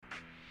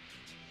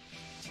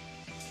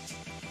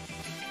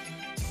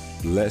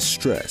Less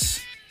stress,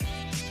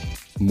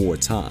 more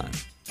time,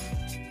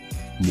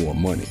 more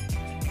money.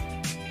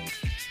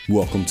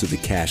 Welcome to the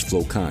Cash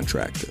Flow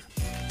Contractor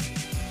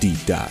Deep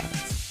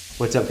Dive.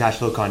 What's up, Cash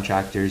Flow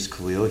Contractors?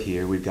 Khalil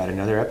here. We've got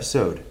another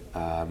episode.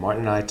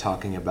 Martin and I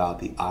talking about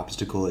the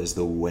obstacle is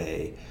the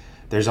way.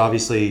 There's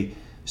obviously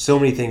so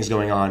many things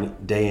going on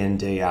day in,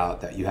 day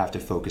out that you have to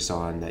focus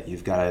on, that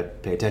you've got to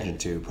pay attention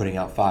to, putting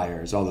out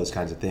fires, all those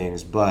kinds of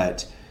things.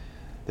 But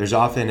there's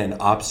often an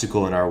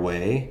obstacle in our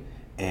way,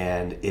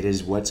 and it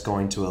is what's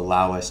going to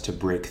allow us to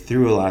break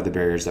through a lot of the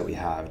barriers that we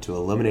have, to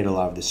eliminate a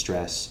lot of the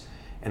stress,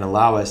 and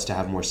allow us to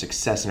have more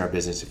success in our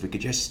business if we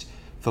could just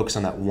focus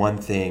on that one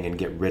thing and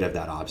get rid of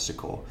that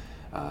obstacle.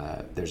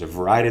 There's a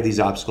variety of these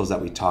obstacles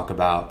that we talk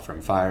about,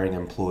 from firing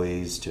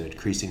employees to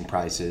increasing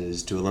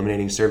prices to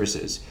eliminating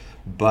services.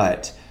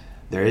 But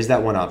there is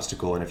that one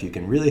obstacle, and if you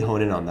can really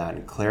hone in on that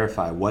and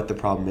clarify what the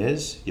problem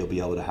is, you'll be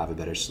able to have a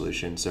better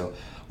solution. So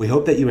we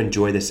hope that you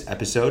enjoy this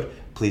episode.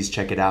 Please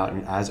check it out,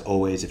 and as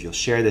always, if you'll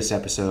share this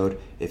episode,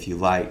 if you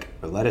like,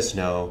 or let us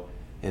know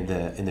in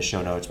the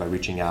show notes by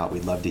reaching out,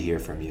 we'd love to hear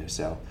from you.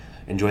 So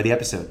enjoy the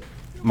episode.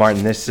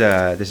 Martin, this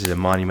is a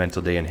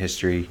monumental day in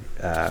history.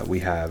 We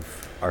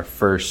have our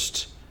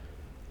first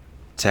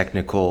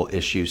technical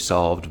issue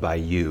solved by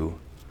you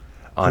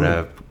on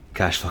a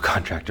Cash Flow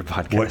Contractor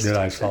podcast. What did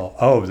I solve?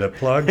 Oh, the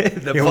plug?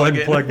 The it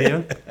wasn't plugged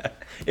in?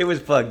 It was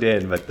plugged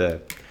in, but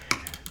the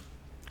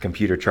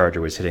computer charger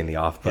was hitting the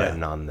off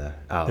button on the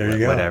outlet, there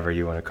you go. Whatever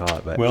you want to call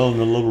it. But well, and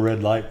the little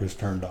red light was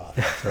turned off.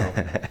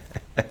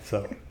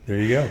 So there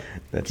you go.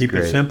 That's Keep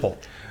great. it simple.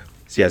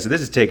 So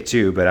this is take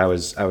two, but I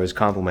was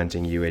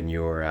complimenting you in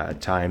your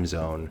time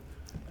zone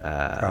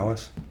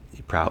Prowess?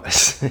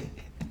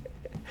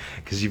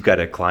 because you've got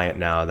a client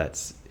now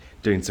that's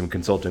doing some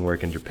consulting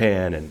work in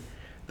Japan, and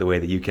the way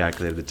that you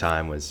calculated the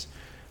time was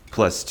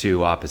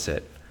 +2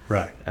 opposite.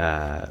 Right.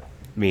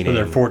 Meaning So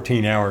they're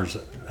 14 hours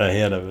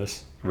ahead of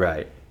us,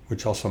 right.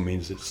 which also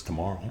means it's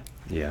tomorrow.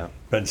 Yeah.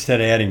 But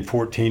instead of adding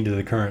 14 to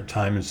the current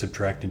time and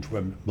subtracting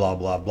blah,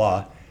 blah,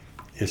 blah,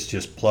 it's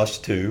just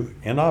 +2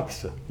 and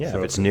opposite. Yeah. So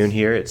if it's noon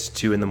here, it's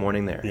 2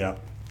 a.m. there. Yeah.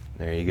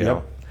 There you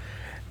go.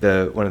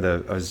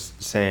 I was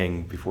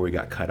saying before we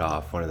got cut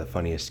off, one of the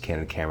funniest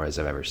Canon cameras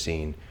I've ever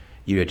seen.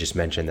 You had just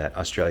mentioned that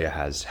Australia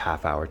has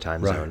half-hour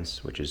time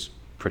zones, which is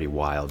pretty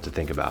wild to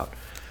think about.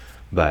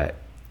 But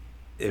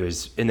it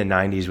was in the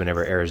 90s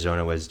whenever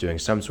Arizona was doing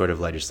some sort of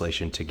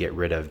legislation to get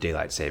rid of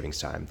daylight savings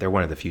time. They're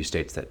one of the few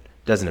states that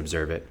doesn't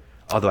observe it,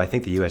 although I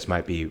think the U.S.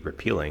 might be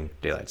repealing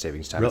daylight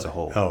savings time as a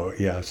whole. Oh,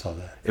 yeah, I saw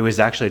that. It was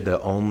actually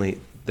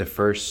the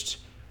first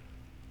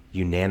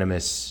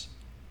unanimous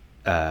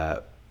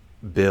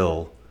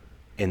bill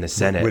in the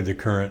Senate. With the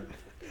current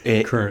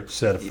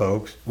set of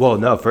folks. Well,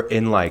 no,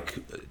 in like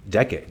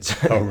decades.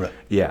 Oh, right.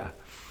 Yeah.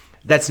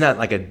 That's not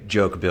like a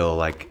joke bill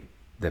like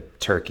the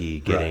turkey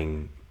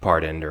getting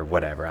pardoned or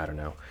whatever. I don't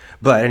know.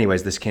 But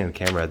anyways, this Canon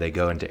camera, they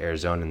go into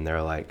Arizona and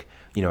they're like,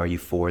 are you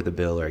for the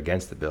bill or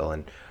against the bill?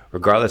 And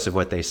regardless of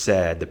what they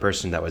said, the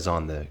person that was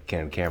on the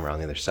Canon camera on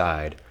the other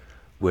side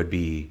would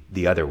be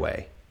the other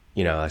way.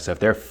 So if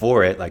they're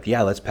for it, like,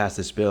 yeah, let's pass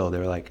this bill. They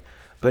were like,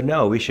 but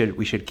no, we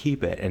should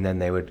keep it. And then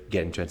they would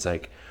get into it's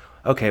like,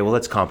 okay, well,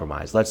 let's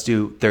compromise. Let's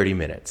do 30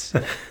 minutes.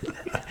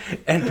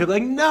 And they're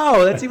like,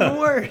 no, that's even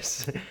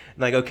worse. I'm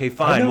like, okay,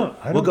 fine.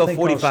 We'll go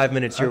 45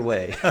 minutes your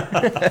way.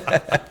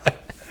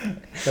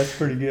 That's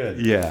pretty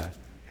good. Yeah.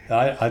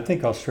 I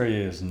think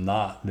Australia is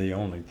not the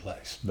only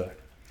place. But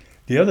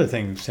the other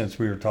thing, since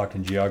we were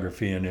talking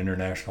geography and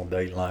international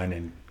date line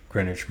and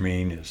Greenwich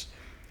Mean, is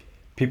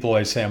people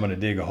always say I'm going to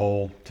dig a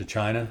hole to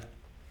China.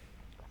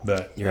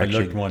 But I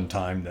looked one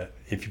time that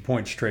if you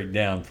point straight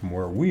down from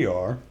where we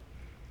are,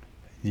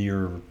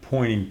 you're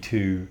pointing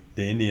to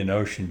the Indian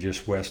Ocean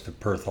just west of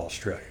Perth,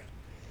 Australia.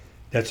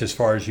 That's as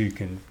far as you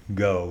can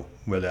go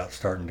without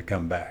starting to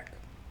come back.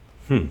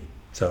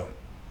 So,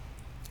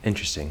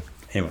 interesting.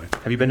 Anyway.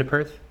 Have you been to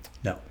Perth?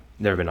 No.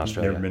 Never been to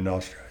Australia? Never been to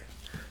Australia.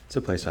 It's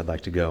a place I'd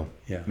like to go.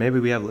 Yeah. Maybe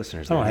we have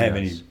listeners. I don't have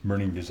any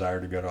burning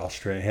desire to go to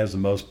Australia. It has the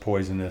most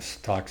poisonous,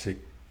 toxic,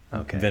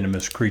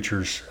 venomous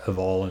creatures of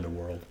all in the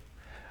world.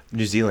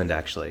 New Zealand,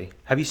 actually.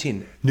 Have you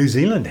seen? New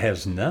Zealand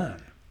has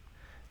none.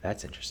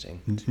 That's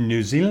interesting.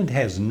 New Zealand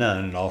has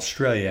none, and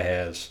Australia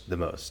has the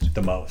most.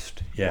 The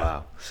most, yeah.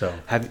 Wow. So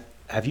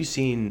have you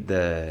seen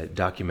the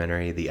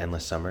documentary The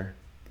Endless Summer?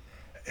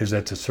 Is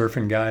that the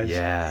surfing guys?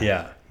 Yeah.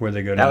 Yeah, where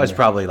they go down That was there.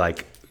 probably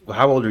like,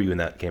 how old were you when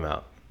that came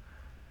out?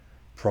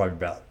 Probably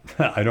about,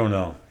 I don't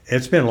know.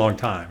 It's been a long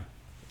time.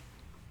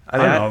 I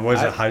mean, I don't know.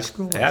 Was it high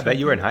school? Yeah, I bet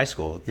you were in high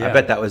school. Yeah. I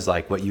bet that was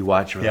like what you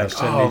watched. Yeah,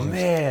 like, oh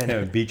man.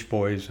 Yeah, Beach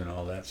Boys and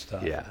all that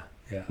stuff. Yeah.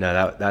 Yeah.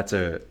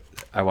 No,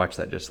 I watched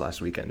that just last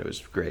weekend. It was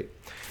great.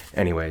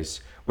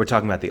 Anyways, we're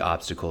talking about the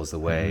obstacles, the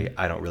way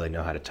I don't really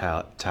know how to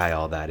tie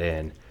all that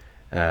in.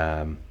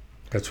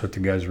 That's what the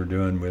guys were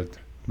doing with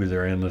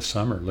their endless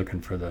summer,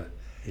 looking for the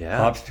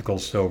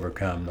obstacles to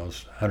overcome,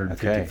 those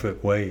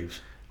 150-foot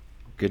waves.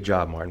 Good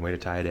job, Martin. Way to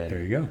tie it in.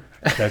 There you go.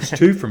 That's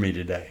two for me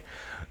today.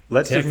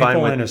 Let's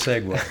Technical define and a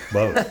segue,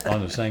 both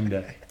on the same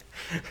day.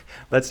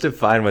 Let's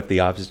define what the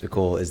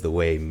obstacle is the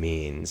way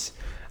means.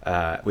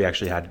 We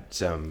actually had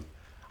some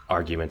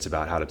arguments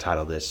about how to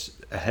title this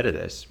ahead of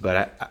this,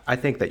 but I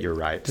think that you're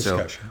right.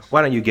 So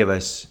why don't you give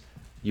us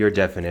your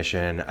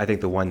definition? I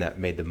think the one that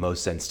made the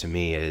most sense to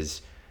me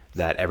is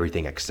that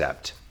everything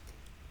except.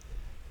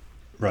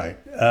 Right.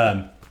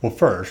 Well,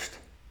 first,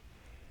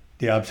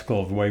 the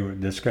obstacle of the way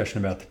discussion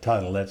about the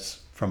title,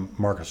 that's from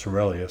Marcus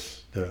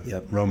Aurelius,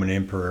 the Roman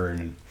emperor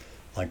in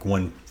like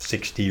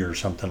 160 or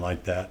something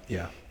like that.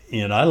 Yeah.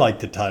 And I like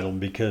the title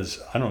because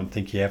I don't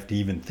think you have to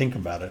even think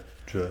about it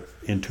to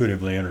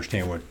intuitively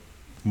understand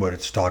what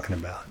it's talking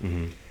about.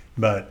 Mm-hmm.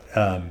 But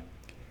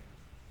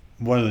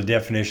one of the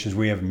definitions,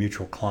 we have a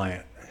mutual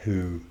client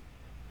who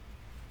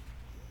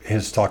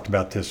has talked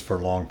about this for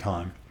a long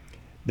time,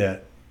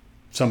 that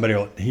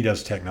he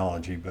does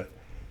technology, but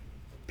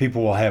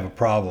people will have a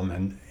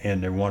problem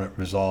and they want it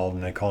resolved,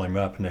 and they call him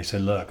up and they say,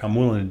 look, I'm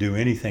willing to do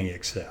anything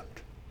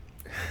except.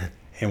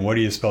 And what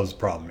do you suppose the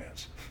problem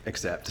is?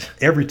 Except.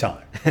 Every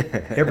time.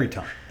 Every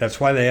time.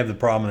 That's why they have the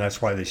problem, and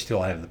that's why they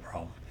still have the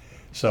problem.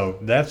 So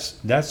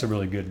that's a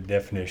really good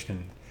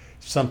definition.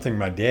 Something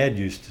my dad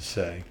used to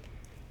say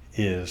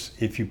is,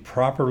 if you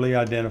properly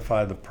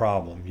identify the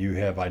problem, you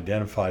have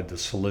identified the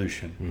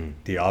solution.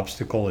 The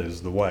obstacle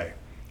is the way.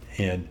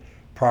 And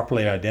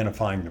properly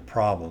identifying the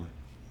problem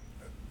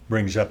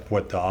brings up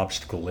what the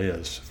obstacle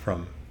is,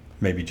 from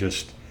maybe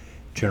just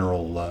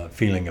general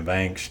feeling of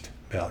angst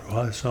about,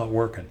 well, it's not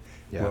working.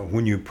 Yeah. Well,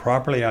 when you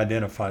properly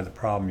identify the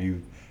problem,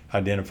 you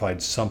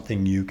identified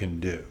something you can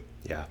do.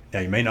 Yeah.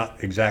 Now, you may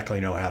not exactly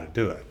know how to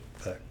do it,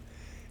 but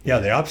yeah,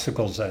 the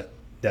obstacle's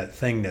that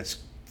thing that's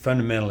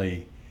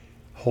fundamentally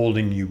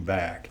holding you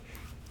back.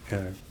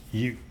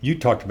 You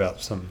talked about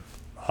some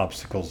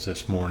obstacles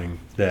this morning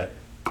that...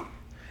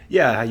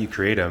 Yeah, how you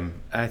create them.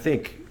 I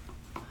think,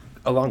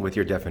 along with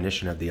your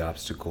definition of the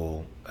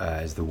obstacle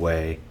as the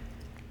way,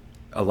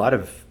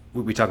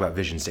 we talk about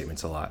vision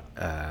statements a lot,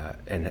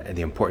 and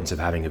the importance of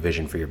having a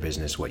vision for your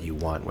business, what you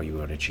want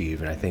to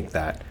achieve. And I think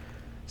that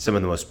some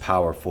of the most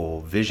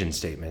powerful vision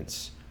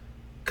statements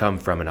come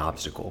from an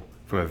obstacle,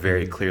 from a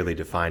very clearly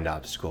defined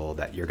obstacle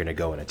that you're going to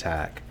go and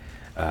attack.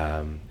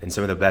 And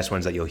some of the best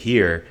ones that you'll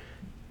hear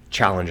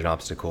challenge an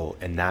obstacle,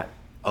 and that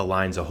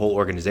aligns a whole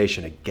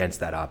organization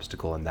against that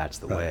obstacle, and that's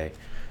the way.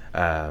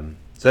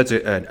 So that's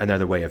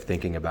another way of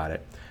thinking about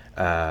it.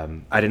 I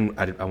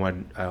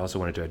also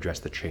wanted to address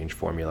the change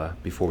formula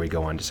before we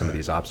go on to some of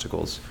these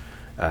obstacles,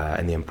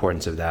 and the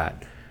importance of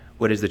that.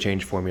 What is the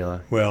change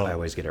formula? Well, I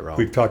always get it wrong.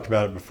 We've talked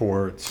about it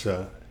before. It's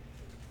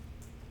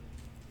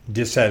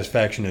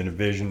dissatisfaction in a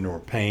vision, or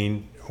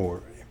pain,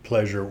 or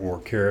pleasure, or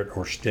carrot,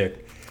 or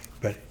stick.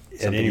 But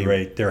at any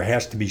rate, there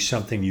has to be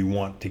something you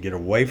want to get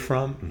away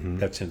from,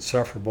 that's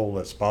insufferable,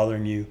 that's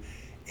bothering you,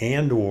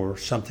 and or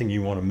something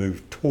you want to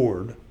move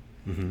toward.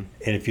 And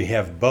if you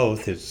have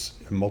both, it's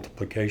a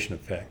multiplication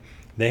effect.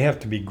 They have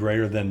to be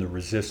greater than the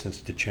resistance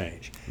to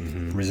change.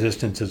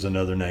 Resistance is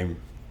another name,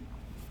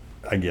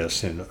 I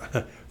guess,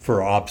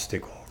 for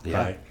obstacle,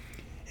 right?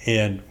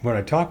 And when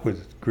I talk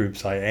with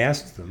groups, I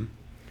ask them,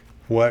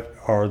 what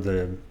are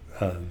the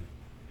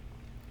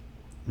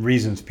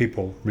reasons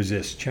people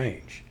resist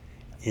change?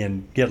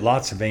 And get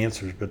lots of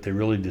answers, but they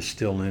really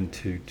distill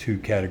into two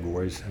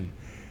categories.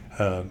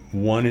 And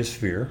one is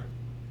fear,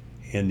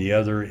 and the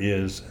other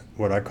is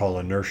what I call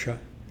inertia.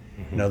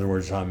 In other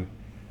words,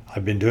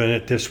 I've been doing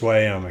it this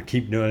way, and I'm going to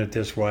keep doing it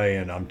this way,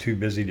 and I'm too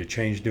busy to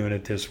change doing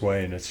it this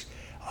way, and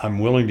I'm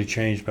willing to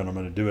change, but I'm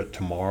going to do it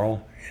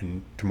tomorrow,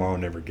 and tomorrow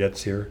never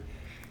gets here.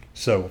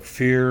 So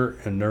fear,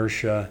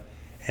 inertia,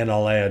 and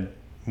I'll add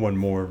one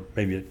more,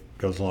 maybe it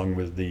goes along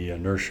with the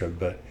inertia,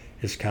 but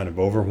it's kind of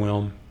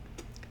overwhelm.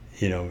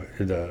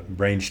 The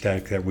brain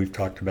stack that we've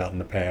talked about in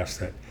the past,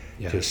 that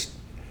there's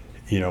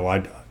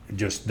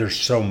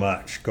so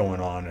much going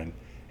on,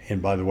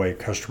 and by the way,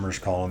 customers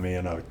calling me,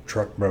 and a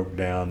truck broke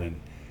down,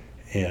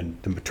 and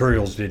the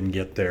materials didn't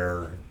get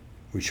there.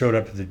 We showed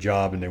up at the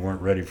job and they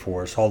weren't ready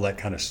for us. All that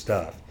kind of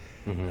stuff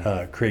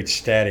creates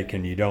static,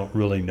 and you don't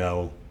really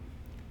know.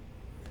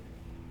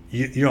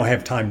 You don't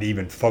have time to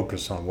even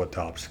focus on what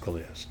the obstacle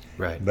is.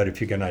 Right. But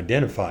if you can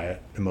identify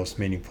it, the most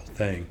meaningful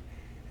thing,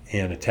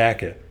 and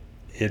attack it,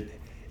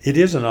 it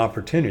is an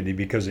opportunity,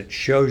 because it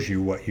shows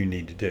you what you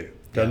need to do.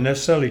 Doesn't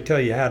necessarily tell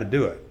you how to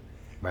do it,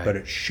 but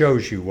it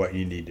shows you what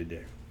you need to do.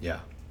 Yeah.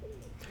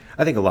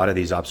 I think a lot of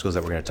these obstacles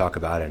that we're going to talk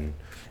about, and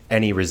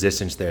any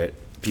resistance that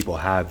people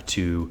have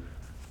to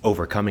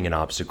overcoming an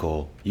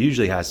obstacle,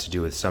 usually has to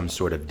do with some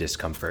sort of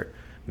discomfort.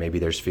 Maybe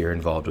there's fear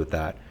involved with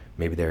that.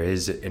 Maybe there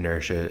is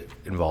inertia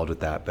involved with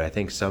that. But I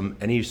think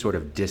any sort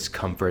of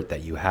discomfort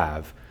that you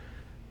have,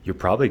 you're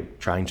probably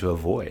trying to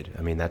avoid.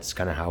 I mean, that's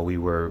kind of how we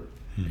were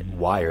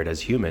wired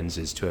as humans,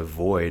 is to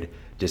avoid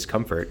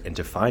discomfort and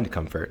to find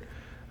comfort.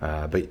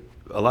 But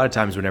a lot of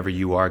times, whenever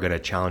you are going to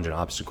challenge an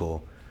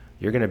obstacle,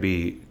 you're going to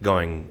be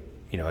going,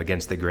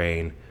 against the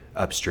grain,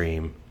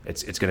 upstream.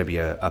 It's going to be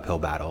an uphill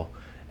battle.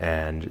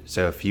 And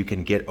so if you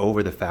can get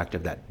over the fact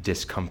of that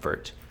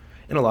discomfort,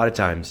 and a lot of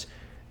times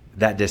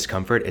that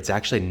discomfort, it's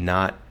actually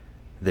not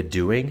the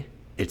doing,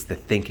 it's the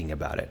thinking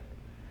about it.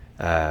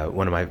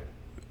 one of my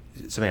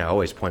something I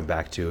always point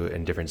back to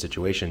in different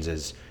situations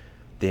is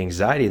the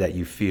anxiety that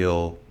you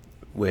feel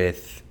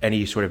with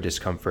any sort of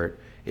discomfort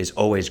is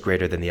always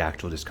greater than the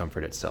actual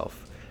discomfort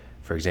itself.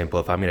 For example,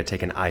 if I'm going to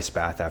take an ice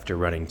bath after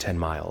running 10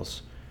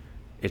 miles,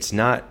 it's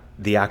not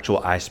the actual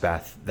ice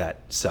bath that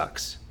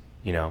sucks,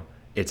 you know,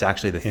 it's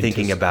actually the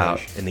thinking about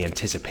and the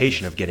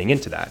anticipation of getting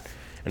into that.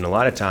 And a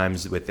lot of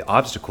times with the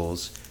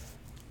obstacles,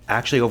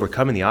 actually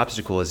overcoming the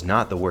obstacle is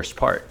not the worst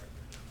part.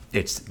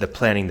 It's the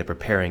planning, the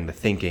preparing, the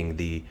thinking,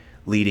 the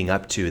leading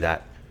up to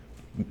that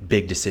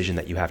big decision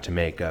that you have to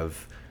make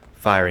of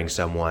firing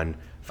someone,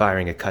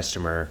 firing a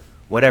customer,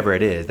 whatever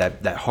it is,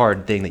 that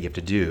hard thing that you have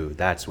to do,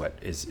 that's what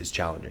is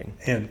challenging.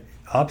 And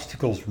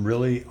obstacles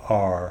really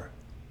are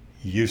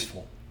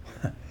useful.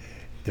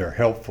 They're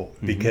helpful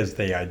because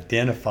they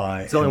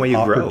identify It's the only way you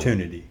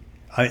opportunity.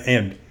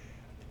 I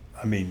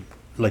mean,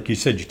 like you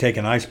said, you take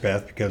an ice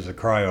bath because the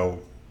cryo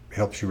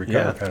helps you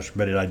recover faster,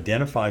 but it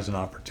identifies an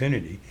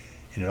opportunity.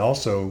 And it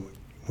also,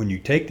 when you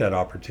take that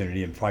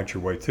opportunity and fight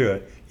your way through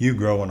it, you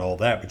grow and all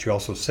that, but you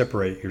also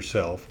separate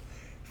yourself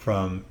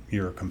from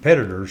your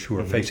competitors who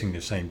are facing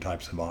the same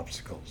types of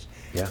obstacles,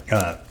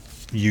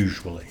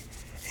 usually.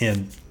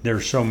 And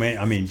there's so many,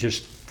 I mean,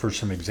 just for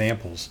some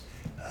examples,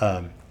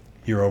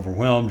 you're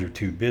overwhelmed, you're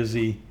too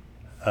busy,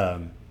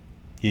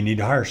 you need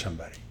to hire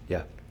somebody.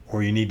 Yeah.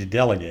 Or you need to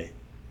delegate,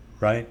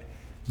 right?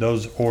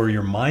 Those, or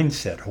your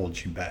mindset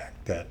holds you back,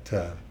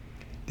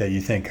 that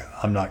you think,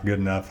 I'm not good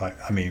enough.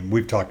 I mean,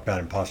 we've talked about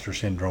imposter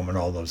syndrome and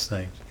all those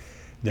things.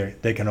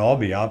 They can all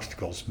be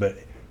obstacles, but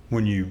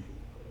when you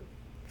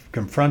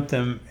confront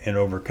them and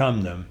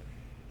overcome them,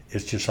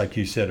 it's just like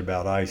you said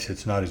about ice,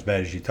 it's not as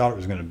bad as you thought it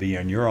was going to be,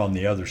 and you're on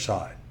the other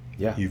side.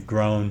 Yeah. You've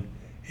grown,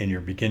 and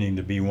you're beginning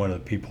to be one of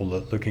the people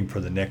looking for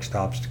the next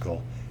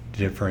obstacle to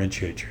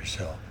differentiate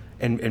yourself.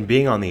 And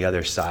being on the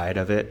other side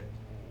of it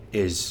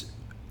is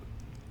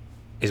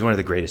one of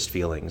the greatest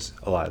feelings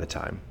a lot of the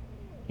time.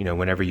 You know,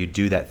 whenever you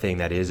do that thing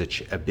that is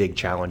a big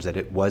challenge, that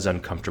it was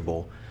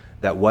uncomfortable,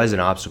 that was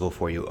an obstacle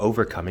for you,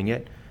 overcoming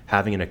it,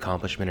 having an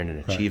accomplishment and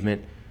an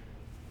achievement,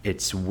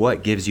 it's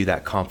what gives you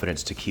that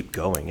confidence to keep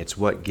going. It's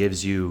what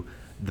gives you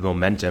the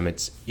momentum.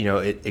 It's, you know,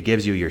 it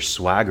gives you your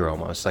swagger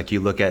almost. Like you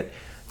look at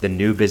the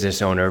new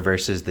business owner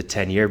versus the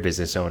 10-year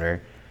business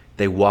owner,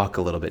 they walk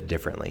a little bit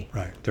differently.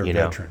 Right, they're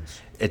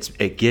veterans.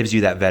 It gives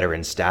you that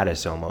veteran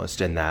status almost,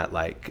 and that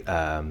like,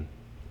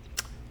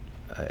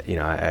 you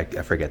know, I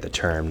forget the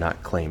term,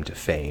 not claim to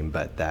fame,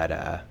 but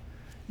that,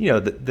 you know,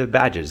 the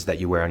badges that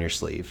you wear on your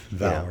sleeve.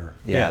 Valor.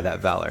 You know? Yeah,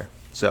 that valor.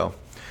 So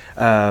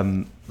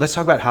let's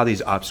talk about how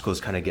these obstacles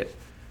kind of get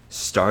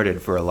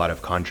started for a lot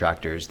of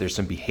contractors. There's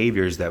some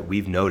behaviors that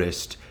we've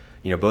noticed.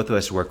 You know, both of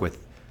us work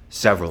with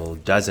several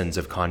dozens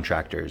of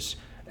contractors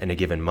in a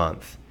given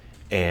month,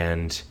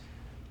 and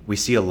we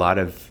see a lot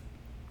of,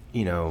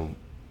 you know,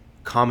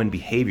 common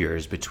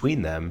behaviors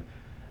between them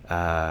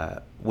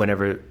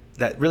whenever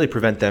that really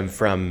prevent them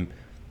from,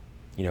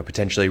 you know,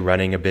 potentially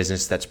running a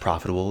business that's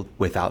profitable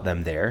without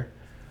them there,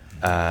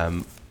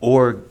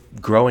 or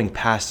growing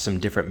past some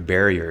different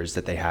barriers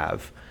that they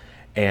have.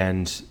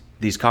 And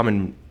these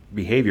common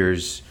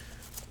behaviors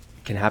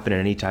can happen in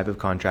any type of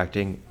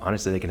contracting.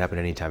 Honestly, they can happen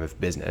in any type of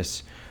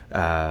business.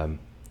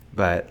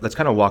 But let's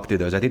kind of walk through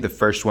those. I think the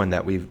first one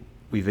that we've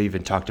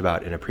even talked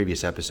about in a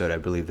previous episode, I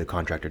believe the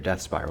contractor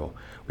death spiral,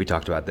 we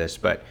talked about this,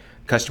 but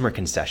customer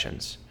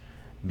concessions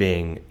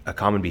being a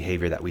common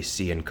behavior that we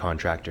see in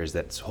contractors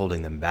that's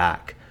holding them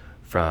back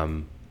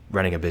from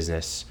running a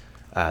business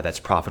that's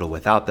profitable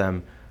without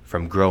them,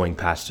 from growing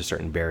past a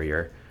certain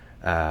barrier.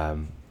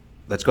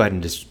 Let's go ahead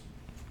and just,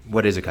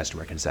 what is a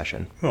customer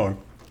concession? Well,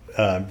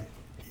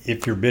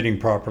 if you're bidding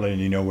properly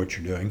and you know what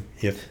you're doing,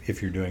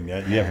 if you're doing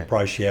that, you have a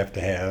price you have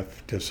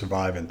to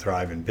survive and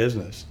thrive in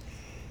business.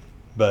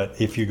 But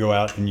if you go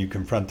out and you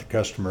confront the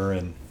customer,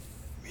 and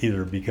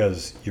either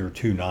because you're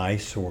too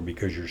nice or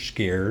because you're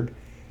scared,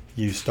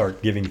 you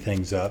start giving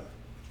things up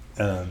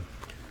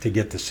to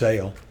get the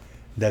sale,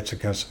 that's a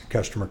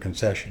customer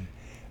concession.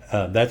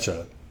 That's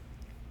a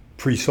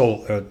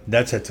pre-sold,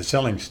 that's at the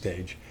selling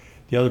stage.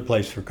 The other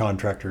place for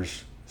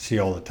contractors see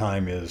all the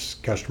time is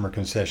customer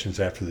concessions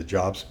after the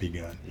job's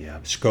begun. Yeah.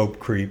 Scope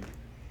creep.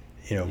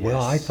 You know,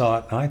 well, I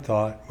thought,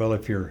 well,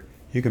 if you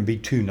can be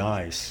too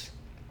nice,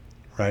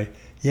 right?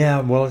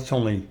 Yeah, well, it's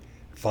only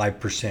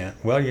 5%.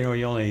 Well, you know,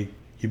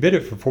 you bid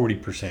it for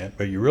 40%,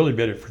 but you really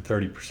bid it for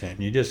 30%, and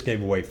you just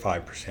gave away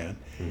 5%.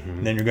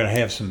 And then you're going to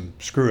have some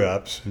screw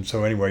ups, and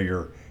so anyway,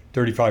 your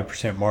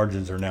 35%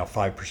 margins are now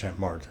 5%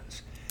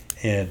 margins.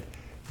 And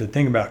the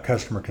thing about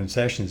customer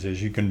concessions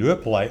is you can do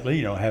it politely.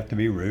 You don't have to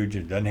be rude.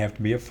 It doesn't have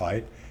to be a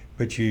fight,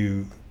 but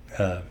you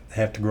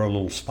have to grow a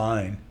little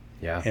spine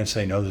and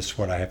say, no, this is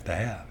what I have to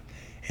have.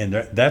 And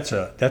that's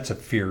a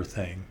fear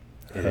thing.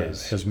 It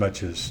is. As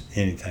much as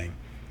anything.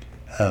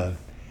 And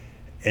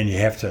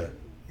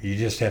you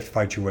just have to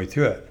fight your way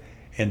through it.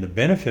 And the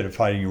benefit of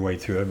fighting your way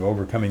through it, of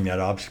overcoming that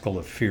obstacle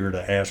of fear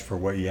to ask for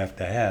what you have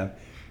to have,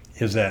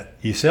 is that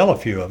you sell a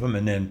few of them,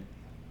 and then,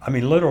 I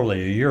mean,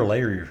 literally a year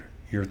later,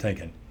 you're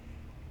thinking,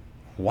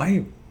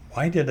 why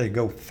why did I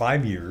go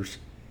 5 years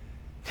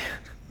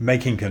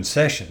making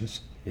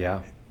concessions?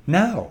 Yeah,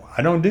 No,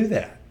 I don't do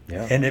that.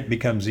 Yeah. And it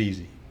becomes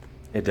easy.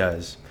 it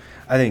does.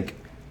 I think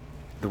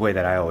the way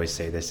that I always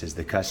say this is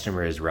the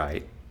customer is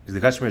right. The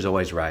customer is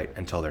always right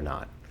until they're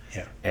not.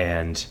 Yeah.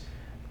 And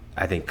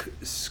I think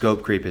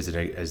scope creep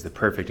is the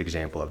perfect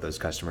example of those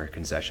customer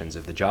concessions.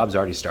 If the job's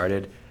already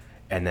started,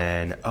 and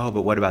then, oh,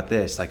 but what about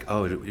this? Like,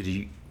 oh,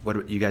 you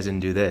guys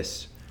didn't do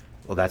this?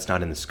 Well, that's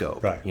not in the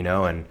scope, Right. you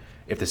know. And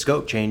if the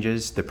scope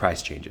changes, the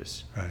price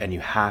changes, Right. and you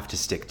have to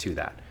stick to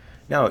that.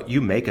 Now, you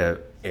make a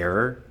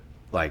error,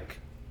 like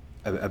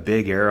a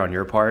big error on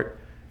your part,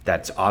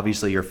 that's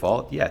obviously your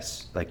fault.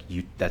 Yes,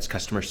 that's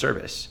customer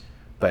service,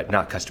 but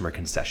not customer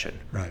concession.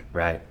 Right.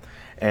 Right.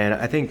 And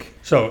I think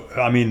So,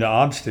 I mean, the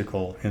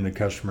obstacle in the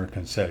customer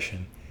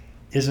concession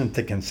isn't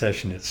the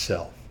concession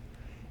itself.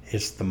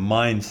 It's the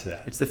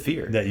mindset it's the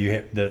fear. that you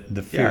have,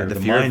 the fear, the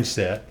the fear of-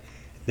 mindset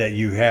that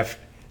you have,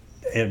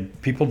 and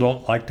people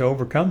don't like to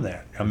overcome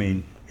that. I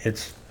mean,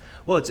 it's,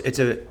 Well,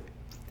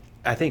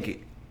 I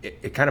think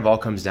it kind of all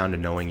comes down to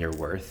knowing your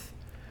worth,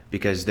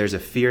 because there's a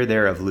fear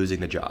there of losing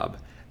the job.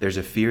 There's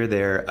a fear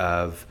there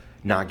of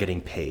not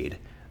getting paid.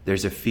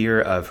 There's a fear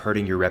of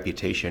hurting your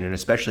reputation, and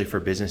especially for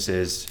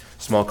businesses,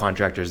 small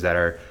contractors that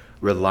are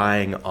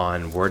relying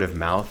on word of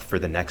mouth for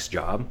the next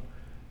job.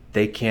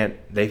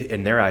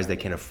 In their eyes, they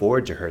can't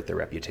afford to hurt their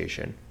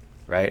reputation,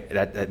 right?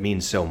 That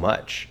means so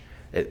much.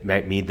 It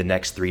might mean the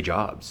next 3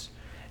 jobs.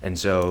 And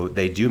so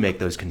they do make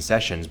those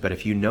concessions. But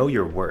if you know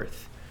your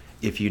worth,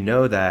 if you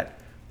know that,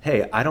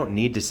 hey, I don't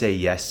need to say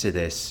yes to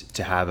this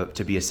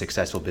to be a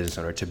successful business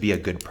owner, to be a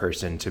good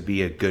person, to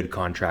be a good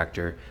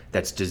contractor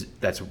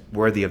that's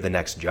worthy of the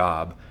next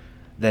job,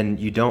 then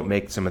you don't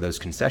make some of those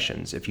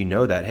concessions. If you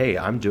know that, hey,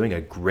 I'm doing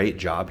a great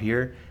job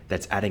here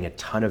that's adding a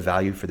ton of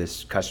value for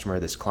this customer,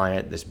 this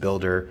client, this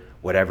builder,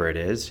 whatever it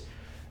is,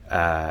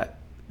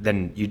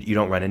 then you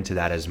don't run into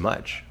that as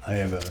much. I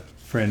have a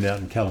friend out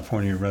in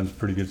California who runs a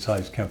pretty good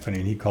sized company,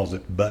 and he calls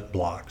it butt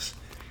blocks.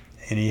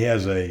 And he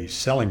has a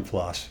selling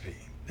philosophy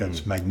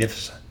that's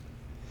magnificent.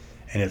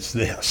 And it's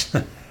this: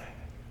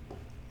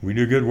 we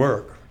do good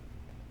work,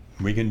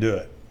 we can do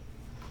it.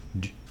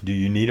 Do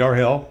you need our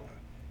help?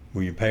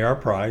 Will you pay our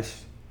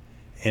price?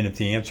 And if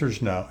the answer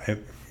is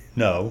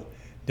no,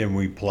 then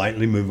we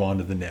politely move on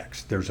to the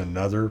next. There's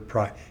another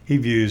price. He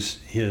views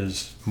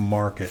his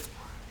market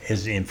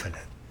as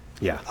infinite.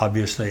 Yeah.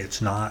 Obviously,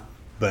 it's not,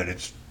 but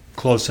it's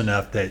close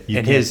enough that you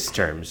In can. his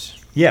terms.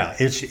 Yeah,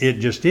 it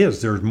just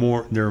is. There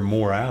are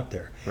more out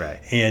there. Right.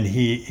 And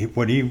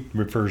what he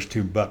refers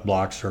to butt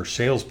blocks are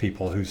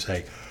salespeople who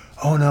say,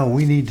 "Oh no,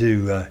 we need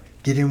to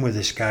get in with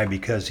this guy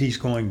because he's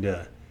going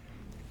to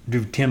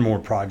do 10 more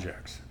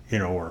projects." You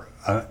know, or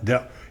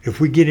if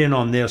we get in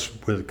on this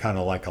with kind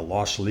of like a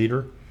lost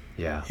leader,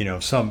 Yeah. you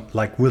know,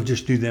 we'll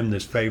just do them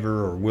this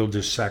favor, or we'll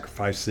just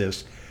sacrifice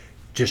this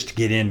just to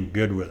get in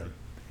good with them.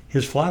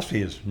 His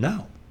philosophy is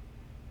no.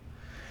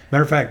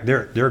 Matter of fact,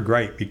 they're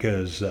great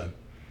because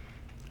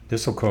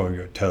this will call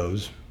your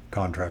toes,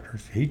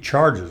 contractors. He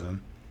charges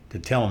them to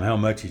tell them how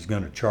much he's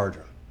going to charge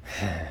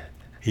them.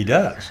 He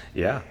does.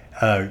 Yeah.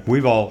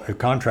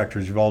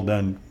 Contractors, we've all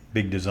done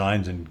big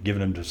designs and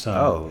given them to some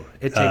Oh,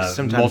 it takes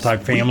sometimes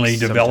multifamily weeks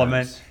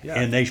development, sometimes. Yeah.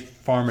 and they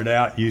farm it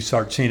out. You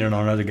start seeing it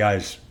on other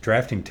guys'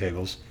 drafting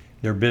tables.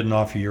 They're bidding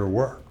off of your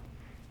work.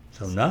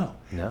 So no.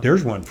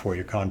 There's one for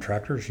you,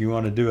 contractors. You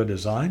want to do a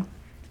design?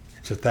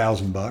 It's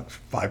 $1,000,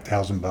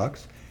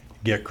 $5,000.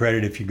 Get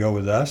credit if you go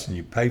with us, and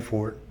you pay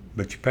for it,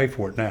 but you pay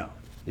for it now.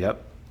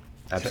 Yep.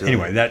 So Absolutely.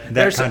 anyway, that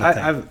There's- kind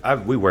of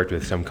thing. we worked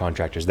with some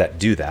contractors that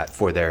do that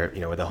for their,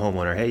 with a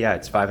homeowner. Hey, yeah,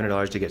 it's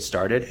 $500 to get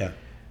started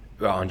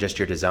on just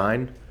your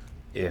design.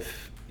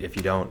 If you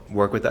don't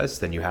work with us,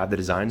 then you have the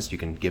designs you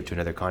can give to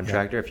another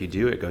contractor. If you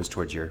do, it goes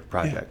towards your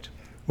project.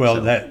 Well,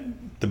 So-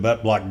 the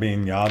butt block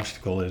being the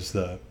obstacle is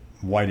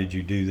why did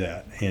you do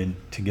that? And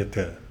to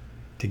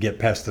get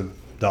past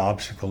the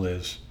obstacle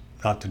is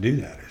not to do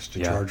that. Is to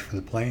Yeah. charge for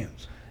the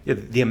plans. Yeah,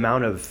 the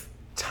amount of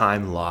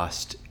time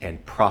lost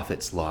and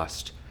profits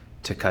lost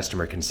to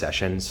customer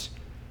concessions,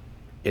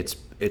 it's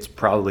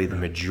probably the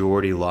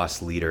majority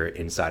loss leader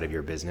inside of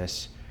your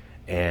business.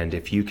 And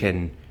if you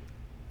can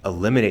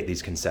eliminate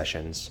these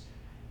concessions,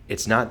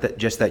 it's not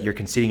that you're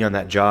conceding on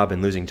that job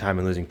and losing time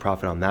and losing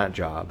profit on that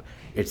job.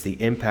 It's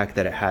the impact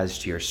that it has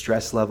to your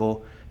stress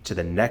level, to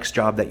the next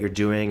job that you're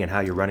doing, and how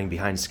you're running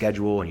behind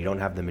schedule and you don't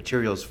have the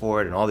materials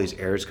for it, and all these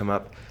errors come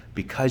up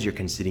because you're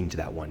conceding to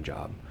that one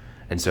job.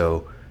 And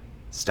so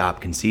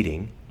stop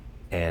conceding.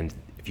 And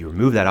if you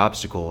remove that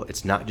obstacle,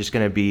 it's not just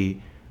going to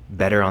be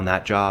better on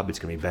that job, it's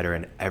going to be better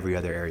in every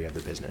other area of the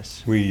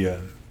business. We,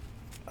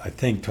 I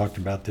think, talked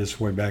about this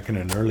way back in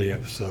an early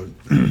episode,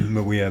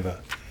 but we have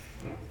a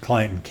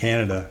client in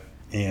Canada,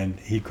 and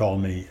he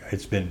called me.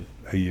 It's been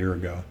a year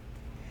ago,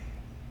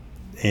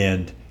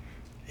 and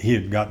he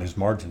had gotten his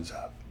margins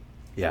up.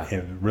 Yeah.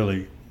 And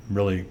really,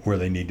 really where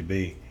they need to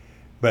be.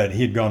 But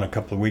he had gone a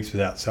couple of weeks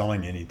without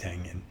selling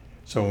anything. And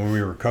so when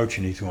we were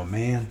coaching, he's going,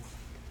 man,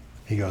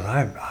 he goes,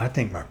 I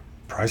think my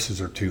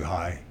prices are too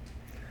high.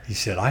 he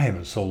said, I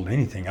haven't sold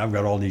anything. I've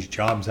got all these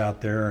jobs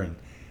out there and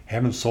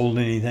haven't sold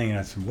anything. And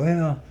I said,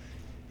 well,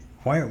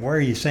 why are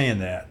you saying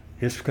that?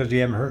 Just because you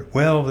haven't heard?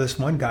 Well, this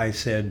one guy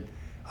said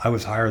I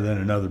was higher than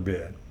another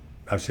bid.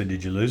 I said,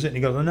 did you lose it? And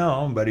he goes,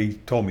 no, but he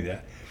told me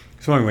that.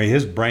 So anyway,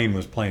 his brain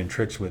was playing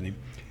tricks with him.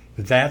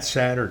 But that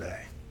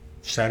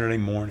Saturday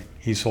morning,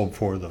 he sold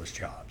 4 of those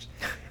jobs.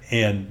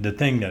 And the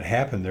thing that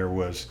happened there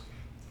was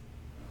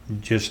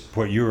just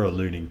what you were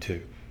alluding to.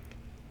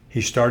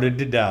 He started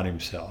to doubt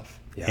himself.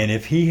 Yeah. And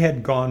if he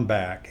had gone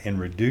back and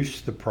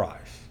reduced the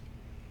price,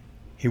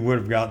 he would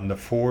have gotten the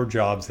 4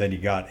 jobs that he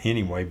got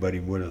anyway, but he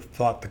would have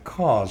thought the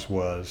cause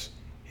was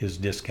his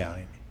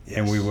discounting. Yes.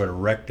 And we would have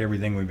wrecked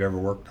everything we've ever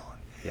worked on.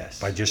 Yes.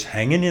 By just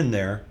hanging in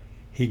there,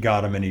 he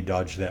got him and he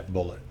dodged that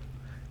bullet.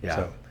 Yeah.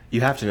 So,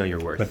 you have to know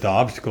your worth. but the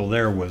obstacle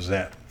there was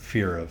that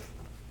fear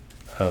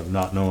of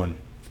not knowing,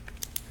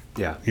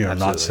 yeah. not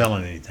absolutely.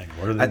 selling anything.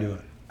 What are they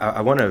doing?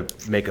 I want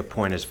to make a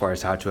point as far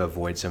as how to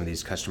avoid some of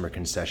these customer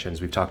concessions.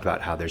 We've talked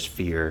about how there's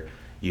fear,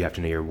 you have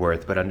to know your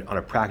worth, but on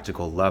a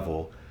practical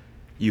level,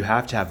 you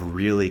have to have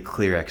really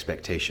clear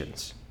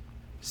expectations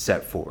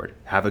set forward.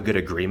 Have a good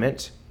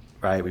agreement,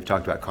 right? We've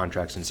talked about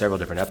contracts in several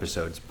different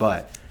episodes,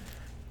 but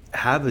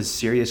have a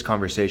serious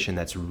conversation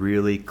that's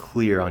really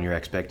clear on your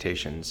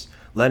expectations,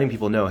 letting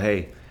people know,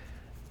 hey,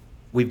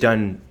 we've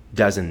done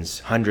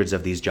dozens, hundreds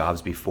of these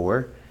jobs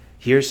before.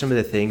 Here's some of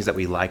the things that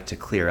we like to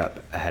clear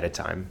up ahead of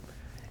time.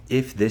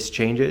 If this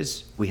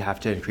changes, we have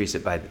to increase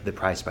it by the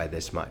price by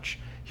this much.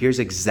 Here's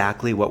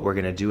exactly what we're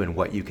going to do and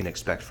what you can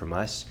expect from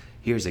us.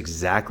 Here's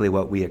exactly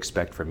what we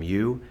expect from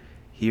you.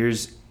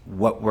 Here's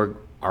what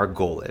our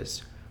goal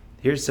is.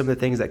 Here's some of the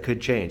things that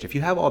could change. If you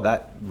have all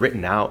that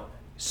written out,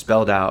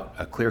 spelled out,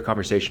 a clear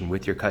conversation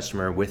with your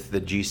customer, with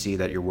the GC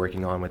that you're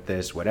working on with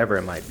this, whatever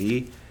it might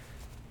be,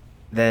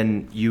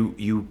 then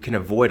you can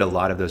avoid a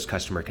lot of those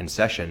customer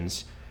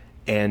concessions.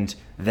 And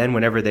then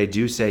whenever they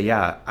do say,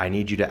 yeah, I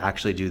need you to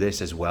actually do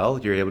this as well,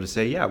 you're able to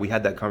say, yeah, we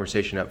had that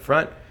conversation up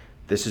front.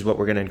 This is what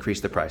we're going to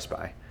increase the price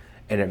by.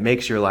 And it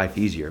makes your life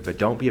easier. But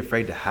don't be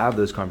afraid to have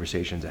those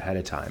conversations ahead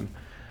of time.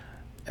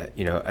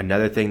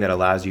 Another thing that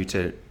allows you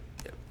to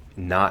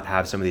not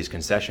have some of these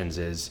concessions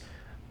is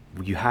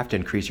you have to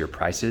increase your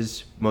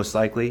prices, most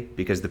likely,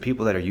 because the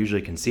people that are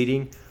usually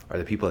conceding are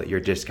the people that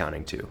you're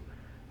discounting to.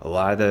 A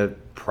lot of the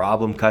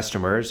problem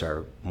customers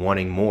are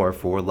wanting more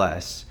for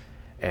less.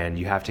 And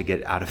you have to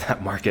get out of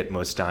that market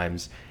most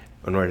times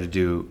in order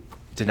to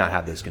not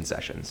have those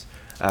concessions.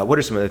 What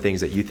are some of the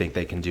things that you think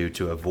they can do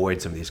to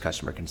avoid some of these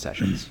customer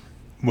concessions?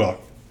 Well,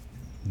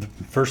 the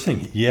first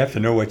thing, you have to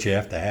know what you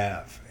have to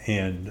have.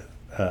 And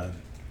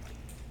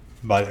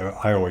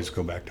I always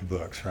go back to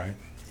books, right?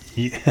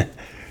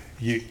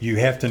 You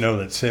have to know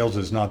that sales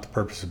is not the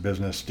purpose of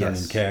business. Turning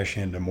Yes. cash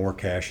into more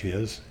cash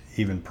is.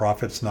 Even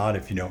profit's not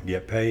if you don't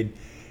get paid.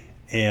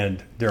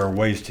 And there are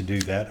ways to do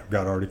that. I've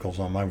got articles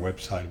on my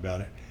website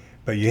about it.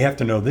 But you have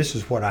to know this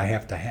is what I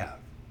have to have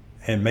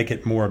and make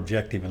it more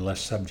objective and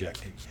less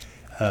subjective.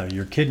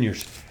 You're kidding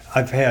yourself.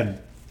 I've had a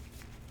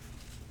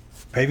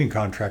paving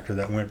contractor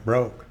that went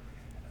broke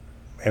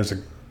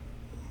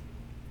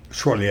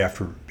shortly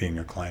after being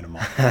a client of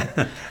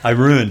mine. I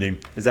ruined him.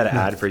 Is that an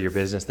ad for your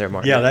business there,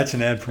 Martin? Yeah, that's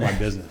an ad for my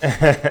business.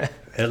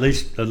 At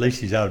least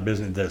he's out of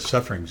business. The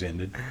suffering's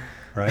ended,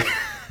 right?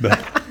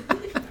 But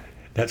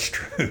that's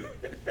true.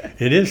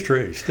 It is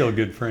true. He's still a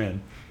good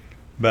friend.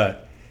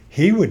 But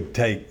he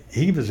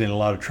was in a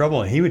lot of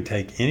trouble, and he would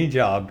take any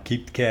job,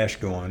 keep the cash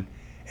going,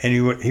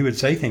 and he would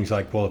say things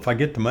like, well, if I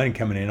get the money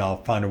coming in,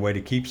 I'll find a way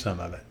to keep some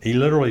of it. He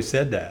literally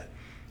said that.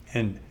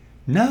 And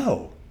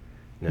no.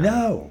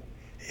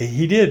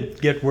 He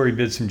did get where he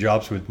did some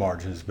jobs with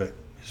margins, but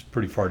it's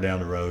pretty far down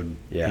the road.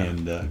 Yeah.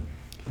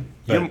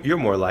 And You're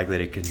more likely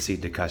to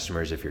concede to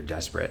customers if you're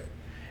desperate.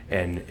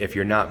 And if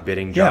you're not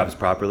bidding jobs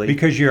properly.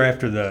 Because you're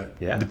after the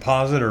Yeah.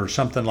 deposit or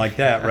something like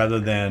that,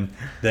 rather than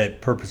that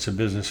purpose of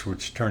business,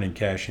 which is turning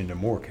cash into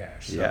more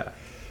cash.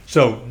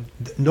 So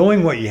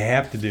knowing what you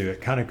have to do,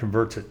 it kind of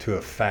converts it to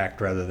a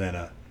fact rather than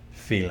a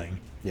feeling.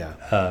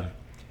 Yeah.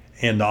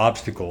 And the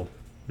obstacle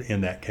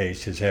in that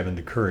case is having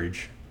the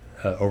courage,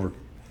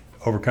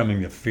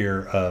 overcoming the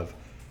fear of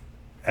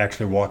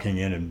actually walking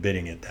in and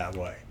bidding it that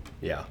way.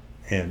 Yeah.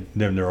 And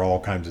then there are all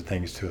kinds of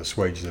things to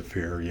assuage the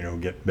fear,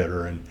 get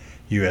better and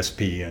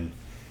USP and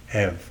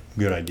have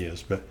good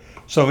ideas. But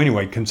so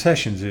anyway,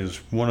 concessions is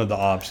one of the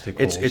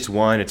obstacles. It's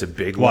a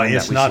big Well, one.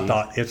 it's that we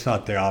not see. it's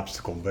not the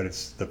obstacle, but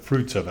it's the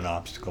fruits of an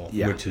obstacle,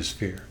 Yeah. which is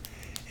fear.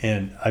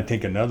 And I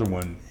think another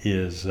one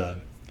is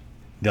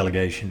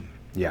delegation.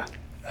 Yeah.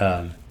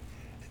 Um,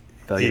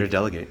 Failure to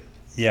delegate.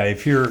 Yeah,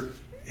 if you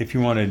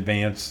want to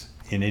advance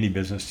in any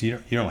business, you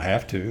don't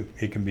have to.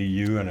 It can be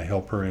you and a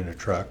helper in a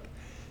truck,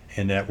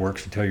 and that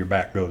works until your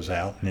back goes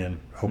out, and then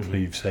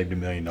hopefully you've saved $1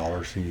 million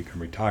and you can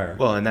retire.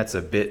 Well, and that's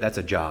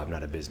a job,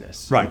 not a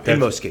business. Right. In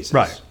most cases.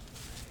 Right.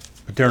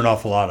 But there are an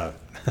awful lot of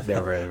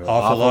There were an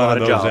awful lot of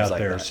those jobs out like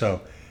there. that.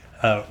 So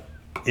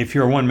if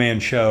you're a one-man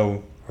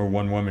show or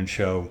one-woman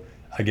show,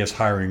 I guess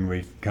hiring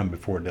would come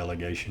before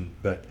delegation.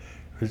 But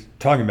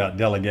talking about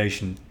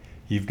delegation,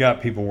 you've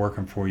got people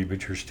working for you,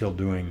 but you're still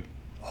doing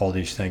all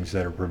these things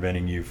that are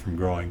preventing you from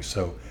growing.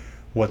 So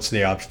what's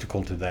the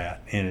obstacle to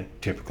that? And it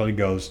typically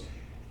goes,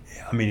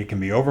 I mean, it can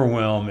be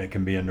overwhelm, it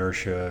can be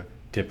inertia,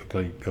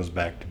 typically goes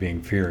back to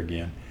being fear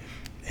again.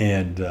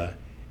 And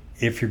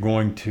if you're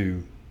going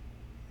to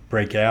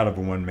break out of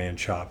a one-man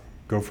shop,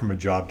 go from a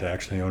job to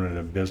actually owning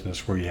a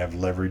business where you have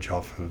leverage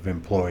off of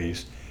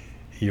employees,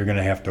 you're going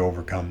to have to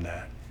overcome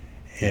that.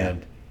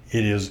 And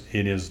it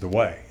is the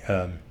way.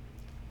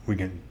 We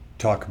can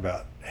talk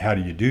about how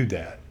do you do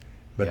that,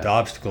 but the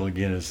obstacle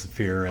again is the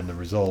fear, and the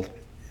result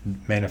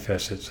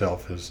manifests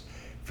itself as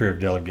fear of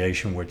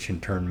delegation, which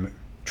in turn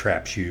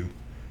traps you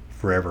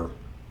forever.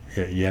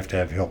 You have to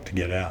have help to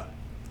get out.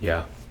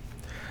 Yeah.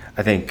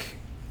 I think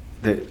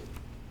that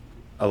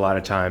a lot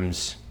of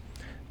times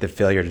the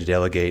failure to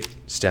delegate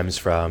stems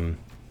from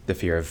the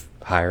fear of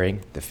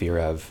hiring, the fear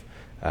of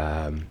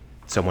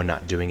someone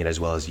not doing it as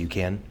well as you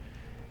can.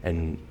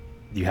 And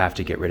you have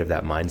to get rid of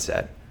that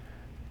mindset,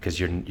 because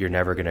you're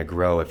never going to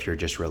grow if you're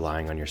just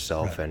relying on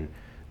yourself. Right. And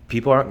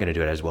people aren't going to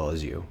do it as well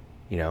as you,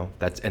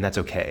 that's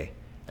okay.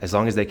 As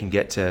long as they can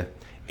get to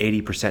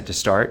 80% to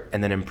start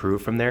and then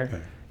improve from there.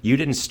 Okay. You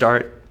didn't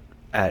start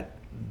at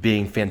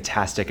being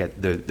fantastic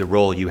at the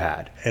role you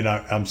had. And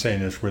I'm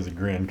saying this with a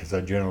grin because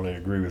I generally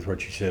agree with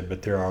what you said,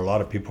 but there are a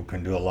lot of people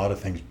can do a lot of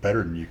things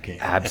better than you can.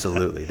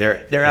 Absolutely.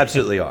 There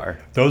absolutely are.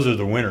 Those are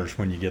the winners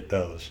when you get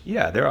those.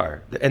 Yeah, there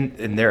are.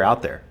 And they're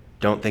out there.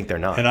 Don't think they're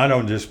not. And I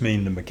don't just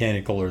mean the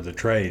mechanical or the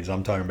trades.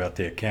 I'm talking about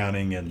the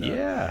accounting and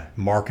the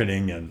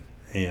marketing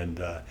and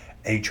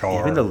HR.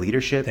 Even the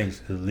leadership.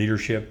 The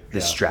leadership.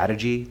 The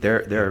strategy.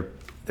 There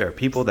are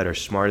people that are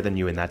smarter than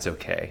you, and that's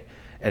okay.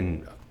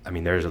 And I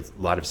mean, there's a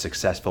lot of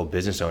successful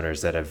business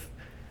owners that have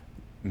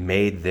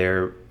made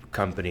their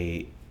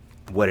company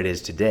what it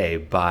is today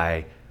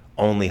by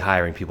only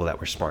hiring people that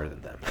were smarter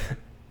than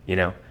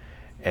them,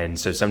 And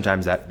so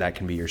sometimes that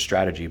can be your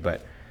strategy,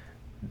 but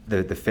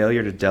the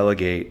failure to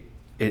delegate,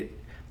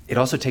 it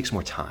also takes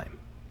more time.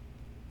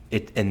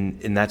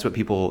 And that's what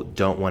people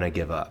don't want to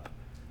give up.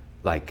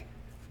 Like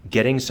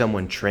getting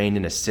someone trained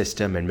in a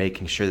system and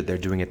making sure that they're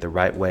doing it the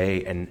right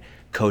way and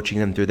coaching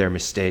them through their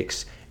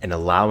mistakes and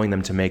allowing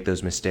them to make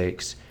those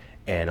mistakes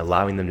and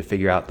allowing them to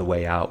figure out the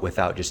way out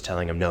without just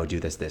telling them, no, do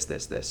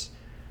this.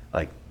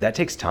 Like that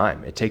takes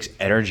time. It takes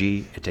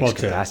energy. It takes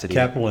capacity.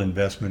 Capital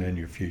investment in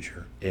your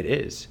future. It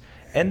is.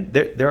 And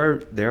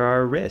there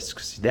are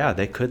risks. Yeah,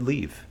 they could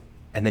leave.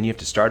 And then you have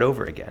to start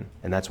over again.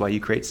 And that's why you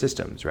create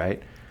systems,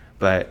 right?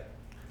 But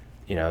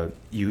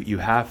you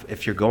have,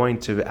 if you're going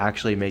to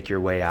actually make your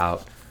way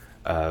out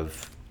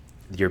of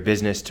your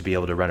business to be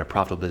able to run a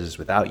profitable business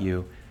without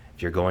you,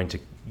 if you're going to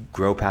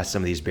grow past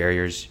some of these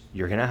barriers,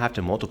 you're going to have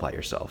to multiply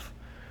yourself.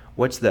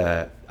 What's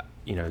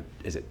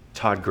is it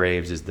Todd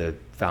Graves is the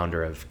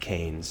founder of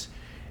Cane's,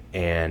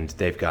 and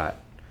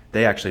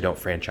they actually don't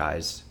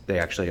franchise. They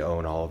actually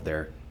own all of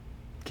their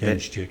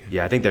Cane's chicken.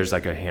 Yeah, I think there's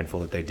like a handful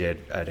that they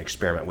did an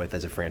experiment with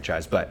as a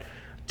franchise, but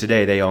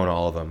today they own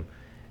all of them,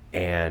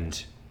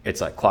 and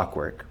it's like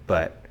clockwork.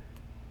 But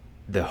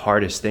the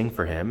hardest thing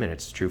for him, and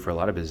it's true for a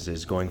lot of businesses,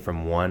 is going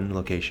from one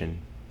location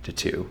to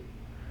two,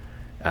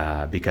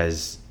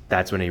 because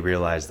that's when he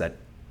realized that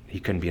he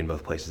couldn't be in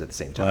both places at the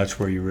same time. Well, that's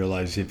where you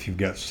realize if you've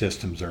got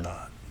systems or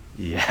not.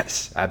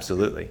 Yes,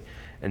 absolutely.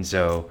 And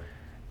so,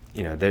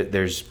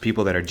 there's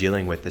people that are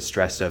dealing with the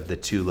stress of the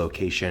two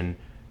location,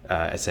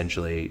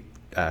 essentially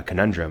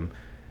conundrum,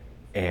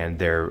 and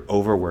they're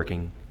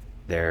overworking.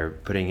 They're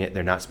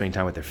not spending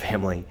time with their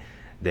family.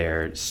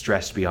 They're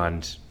stressed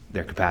beyond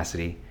their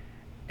capacity,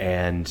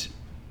 and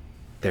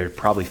they're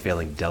probably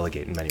failing to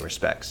delegate in many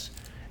respects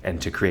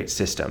and to create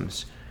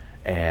systems.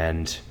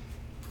 And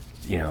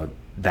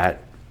that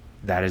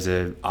is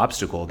an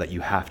obstacle that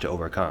you have to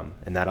overcome,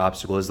 and that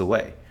obstacle is the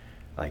way.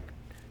 Like,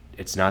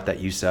 it's not that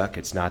you suck.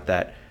 It's not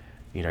that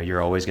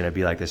you're always going to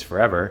be like this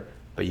forever,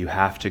 but you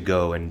have to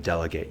go and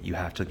delegate. You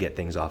have to get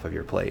things off of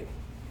your plate.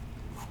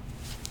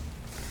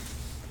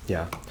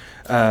 Yeah.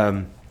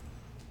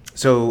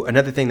 So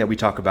another thing that we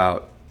talk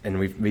about, and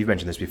we've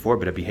mentioned this before,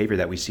 but a behavior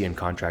that we see in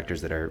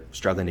contractors that are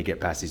struggling to get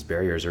past these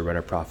barriers or run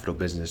a profitable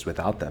business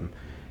without them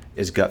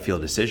is gut feel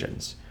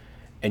decisions.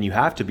 And you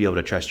have to be able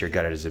to trust your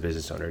gut as a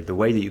business owner. The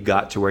way that you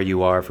got to where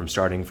you are from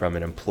starting from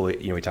an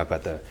employee, we talk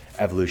about the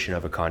evolution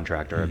of a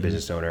contractor or a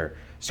business owner,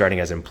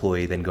 starting as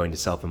employee, then going to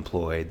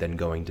self-employed, then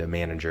going to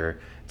manager,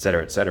 et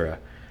cetera, et cetera.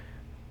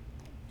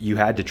 You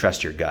had to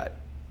trust your gut,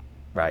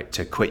 right?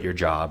 To quit your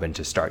job and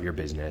to start your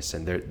business.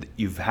 And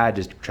you've had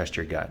to trust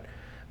your gut.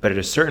 But at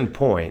a certain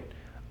point,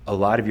 a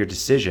lot of your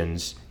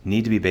decisions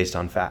need to be based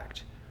on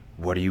fact.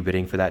 What are you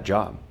bidding for that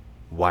job?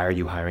 Why are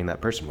you hiring that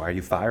person? Why are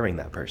you firing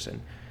that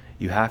person?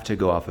 You have to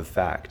go off of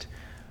fact.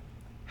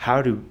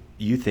 How do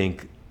you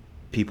think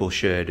people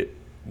should,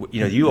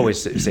 you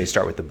always say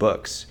start with the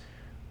books.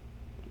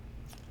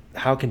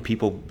 How can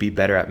people be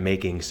better at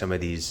making some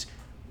of these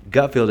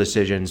gut feel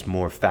decisions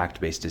more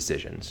fact-based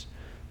decisions?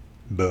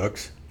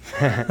 Books.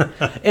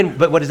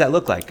 But what does that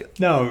look like?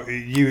 No,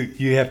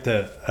 you have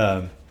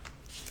to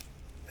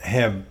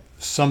have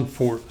some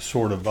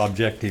sort of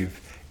objective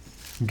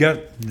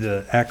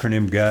The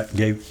acronym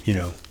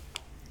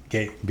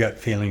GUT gut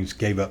feelings,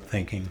 gave up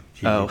thinking.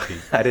 Oh,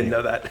 GDP. I didn't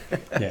know that.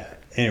 Yeah.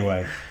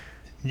 Anyway,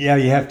 yeah,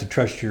 you have to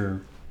trust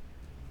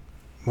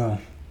well,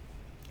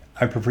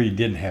 I prefer you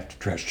didn't have to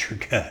trust your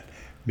gut,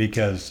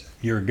 because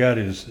your gut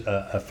is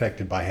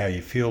affected by how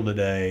you feel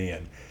today,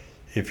 and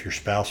if your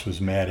spouse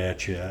was mad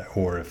at you,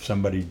 or if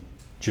somebody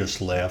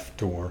just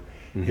left, or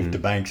if the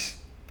bank's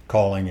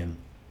calling and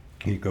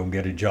you go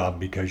get a job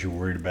because you're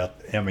worried about.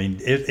 I mean,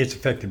 it's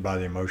affected by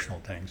the emotional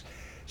things.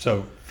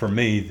 So for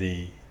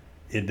me,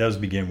 it does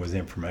begin with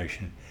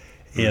information,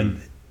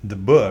 and the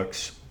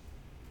books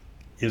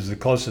is the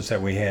closest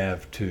that we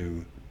have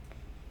to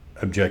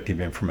objective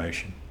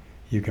information.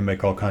 You can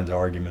make all kinds of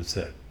arguments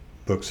that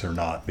books are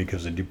not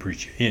because they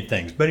depreciate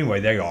things, but anyway,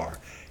 they are.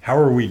 How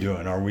are we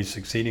doing? Are we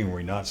succeeding? Are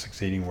we not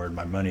succeeding? Where'd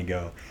my money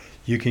go?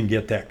 You can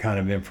get that kind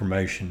of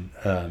information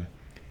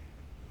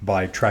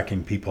by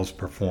tracking people's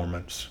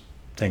performance,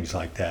 things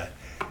like that.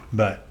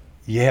 But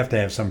you have to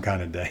have some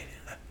kind of data.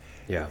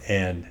 Yeah.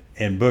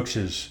 And books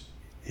is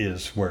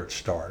where it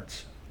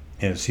starts,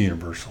 and it's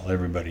universal.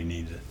 Everybody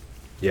needs it.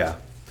 Yeah,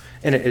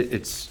 and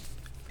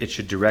it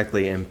should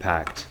directly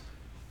impact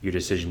your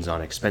decisions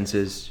on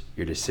expenses,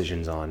 your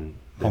decisions on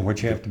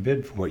What you have to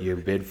bid for. what you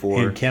bid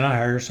for. And can I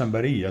hire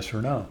somebody? Yes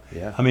or no?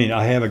 Yeah. I mean,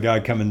 I have a guy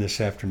coming this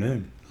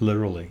afternoon,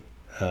 literally,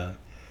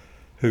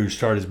 who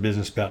started his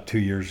business about 2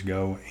 years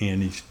ago,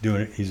 and he's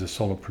a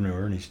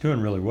solopreneur, and he's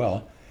doing really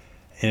well.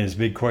 And his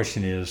big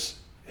question is,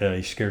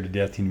 he's scared to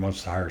death, and he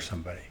wants to hire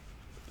somebody.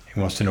 He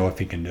wants to know if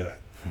he can do it.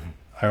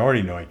 I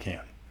already know he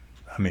can.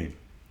 I mean,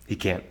 He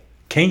can't.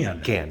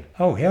 can.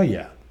 Oh, hell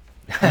yeah.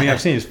 I mean,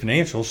 I've seen his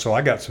financials, so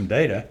I got some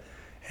data.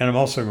 And I'm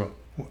also,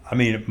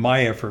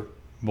 my effort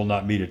will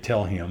not be to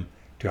tell him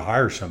to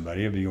hire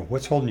somebody. It'll be,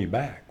 what's holding you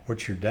back?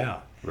 What's your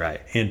doubt?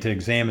 Right. And to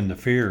examine the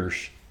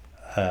fears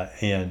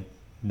and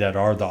that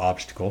are the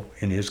obstacle.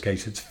 In his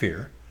case, it's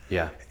fear.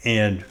 Yeah.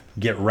 And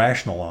get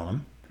rational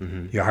on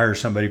them. You hire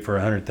somebody for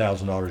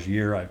 $100,000 a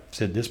year. I've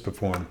said this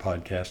before on the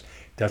podcast.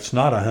 That's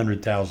not a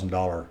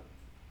 $100,000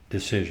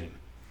 decision.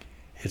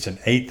 It's an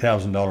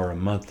 $8,000 a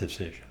month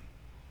decision.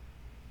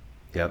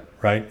 Yep.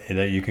 Right? And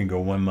that you can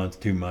go 1 month,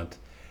 2 months.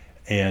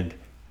 And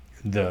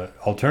the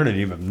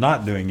alternative of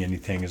not doing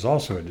anything is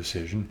also a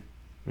decision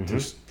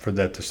for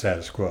that to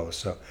status quo.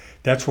 So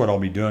that's what I'll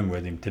be doing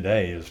with him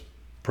today, is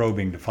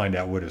probing to find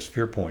out what his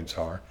fear points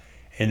are,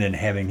 and then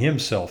having him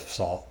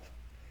self-solve.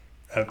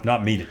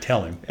 Not me to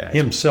tell him. Yeah,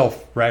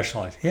 Himself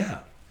rationalize. Yeah.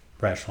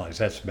 Rationalize.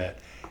 That's bad.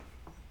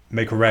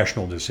 Make a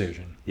rational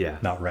decision. Yeah.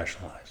 Not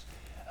rationalize.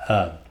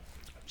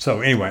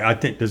 So anyway, I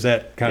think, does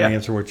that kind of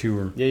answer what you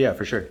were? Yeah,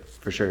 for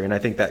sure. And I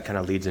think that kind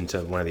of leads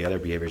into one of the other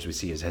behaviors we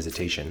see is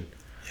hesitation.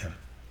 Yeah.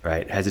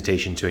 Right?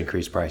 Hesitation to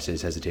increase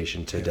prices,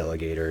 hesitation to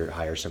delegate or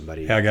hire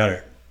somebody. Yeah, I got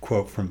a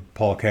quote from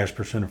Paul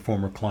Casperson, a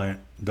former client.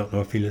 Don't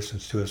know if he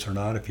listens to us or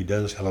not. If he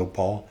does, hello,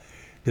 Paul.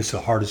 This is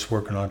the hardest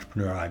working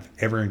entrepreneur I've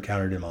ever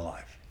encountered in my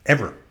life.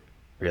 Ever.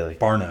 Really?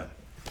 Bar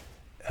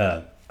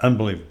none.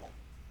 Unbelievable.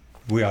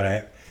 We ought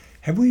to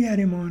have we had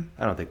him on?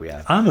 I don't think we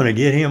have. I'm going to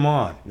get him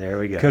on. There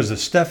we go. Because the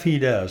stuff he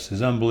does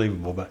is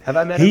unbelievable. But Have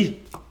I met him?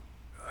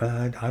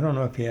 I don't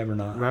know if he have or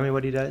not. Remind me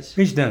what he does?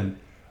 He's done.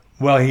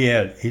 Well,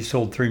 he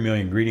sold 3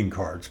 million greeting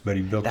cards, but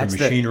he built That's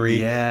the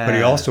machinery. But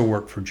he also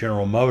worked for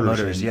General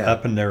Motors and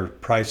upping their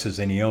prices,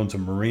 and he owns a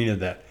marina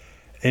that.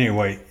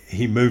 Anyway,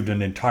 he moved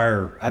an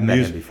entire. I've met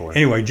him before.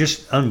 Anyway,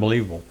 just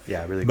unbelievable.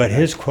 Yeah, really. But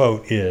his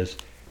quote is,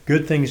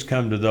 "Good things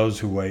come to those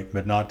who wait,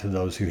 but not to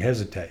those who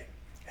hesitate,"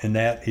 and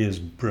that is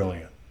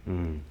brilliant.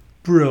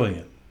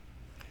 Brilliant.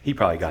 He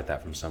probably got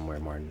that from somewhere,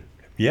 Martin.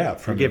 Yeah,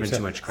 from giving himself.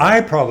 too much credit.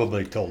 I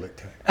probably told it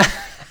to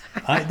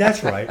him.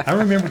 That's right. I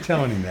remember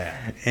telling him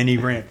that, and he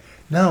ran.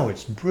 No,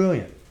 it's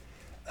brilliant.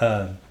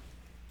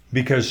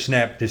 Because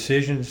snap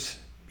decisions,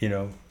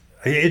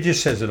 it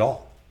just says it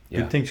all.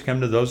 Yeah. Good things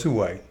come to those who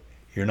wait.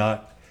 You're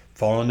not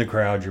following the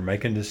crowd. You're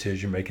making a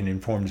decision, making an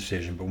informed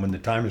decision. But when the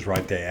time is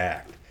right, they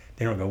act.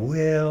 They don't go,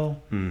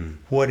 well,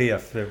 what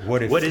if?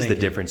 What if? What is the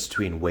difference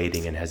between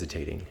waiting and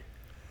hesitating?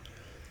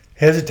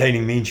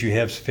 Hesitating means you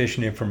have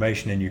sufficient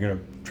information and you're going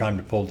to try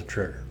to pull the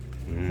trigger.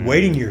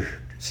 Waiting, you're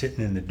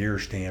sitting in the deer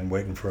stand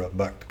waiting for a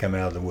buck to come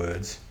out of the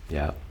woods.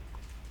 Yeah.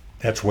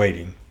 That's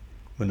waiting.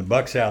 When the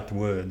buck's out the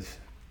woods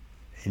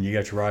and you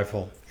got your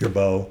rifle, your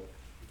bow,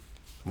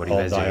 What are you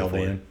all guys doing dialed for?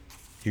 in,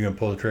 you going to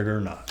pull the trigger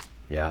or not?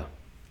 Yeah.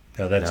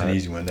 Now, that's No, an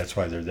easy one. That's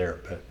why they're there.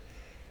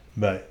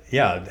 But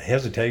yeah, the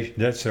hesitation,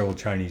 that's the old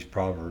Chinese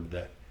proverb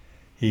that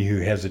he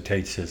who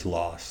hesitates is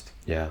lost.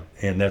 Yeah.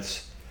 And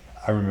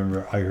I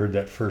remember I heard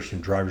that first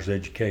in driver's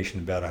education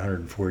about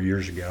 104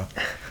 years ago.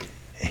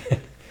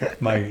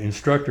 My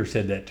instructor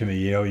said that to me,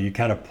 you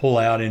kind of pull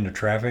out into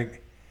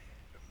traffic,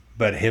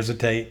 but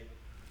hesitate.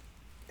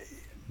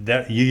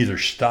 That you either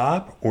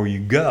stop or you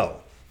go.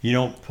 You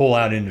don't pull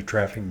out into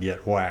traffic and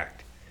get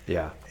whacked.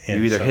 Yeah. And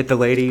you either so- hit the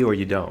lady or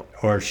you don't.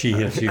 Or she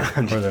hits you,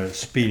 or the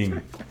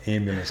speeding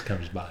ambulance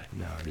comes by.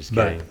 No, I'm just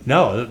kidding. But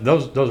no,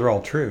 those are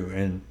all true.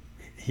 And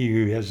he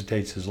who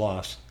hesitates is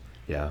lost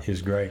Yeah.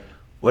 is great.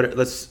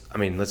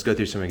 Let's go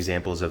through some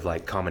examples of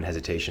like common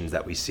hesitations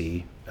that we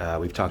see.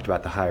 We've talked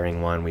about the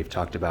hiring one. We've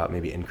talked about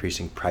maybe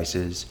increasing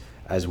prices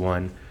as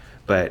one.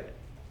 But,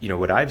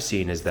 what I've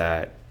seen is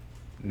that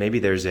maybe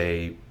there's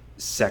a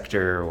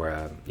sector or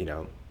a,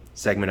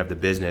 segment of the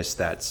business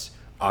that's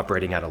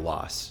operating at a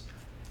loss,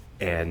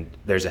 and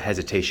there's a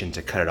hesitation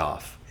to cut it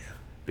off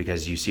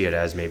because you see it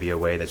as maybe a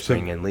way that's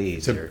bringing in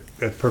leads. It's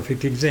a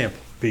perfect example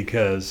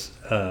because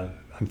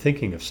I'm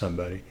thinking of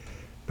somebody,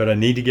 but I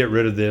need to get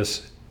rid of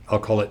this. I'll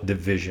call it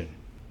division.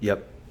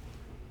 Yep.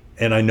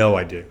 And I know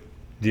I do.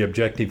 The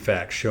objective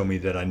facts show me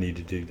that I need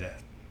to do that,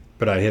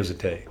 but I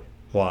hesitate.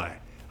 Why?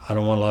 I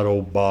don't want to let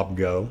old Bob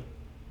go.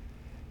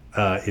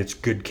 It's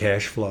good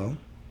cash flow.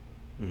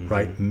 Mm-hmm.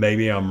 Right?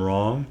 Maybe I'm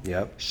wrong.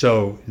 Yep.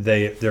 So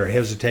they're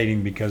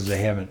hesitating because they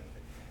haven't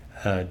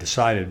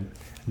decided.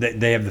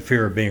 They have the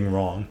fear of being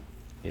wrong.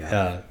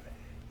 Yeah.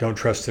 Don't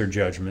trust their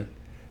judgment.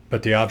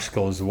 But the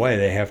obstacle is the way.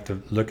 They have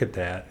to look at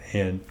that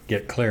and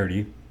get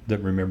clarity. That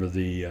remember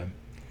the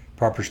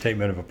proper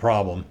statement of a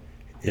problem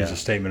is a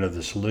statement of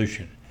the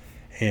solution.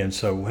 And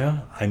so,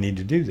 I need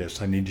to do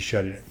this. I need to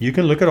shut it. You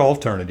can look at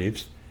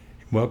alternatives.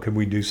 Well, could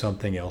we do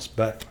something else?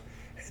 But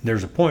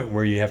there's a point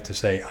where you have to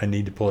say, I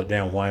need to pull it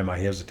down. Why am I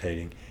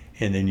hesitating?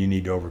 And then you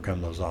need to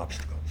overcome those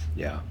obstacles.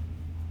 Yeah.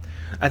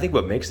 I think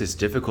what makes this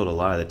difficult a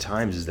lot of the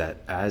times is that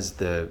as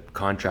the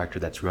contractor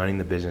that's running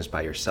the business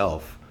by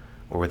yourself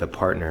or with a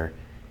partner,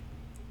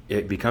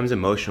 it becomes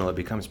emotional, it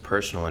becomes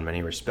personal in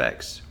many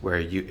respects, where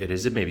it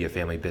is maybe a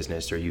family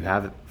business or you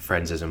have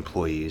friends as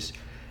employees,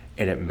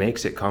 and it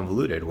makes it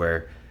convoluted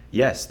where,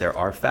 yes, there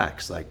are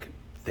facts like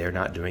they're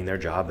not doing their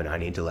job and I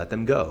need to let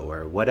them go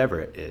or whatever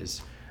it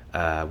is.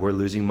 We're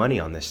losing money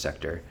on this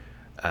sector.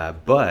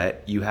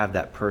 But you have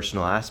that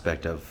personal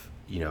aspect of,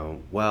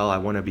 I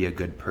want to be a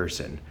good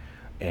person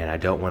and I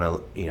don't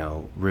want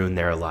to, ruin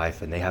their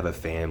life, and they have a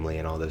family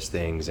and all those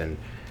things. And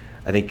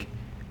I think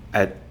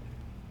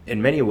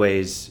in many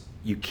ways,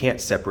 you can't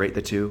separate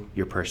the two,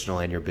 your personal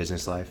and your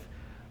business life.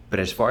 But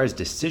as far as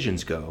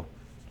decisions go,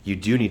 you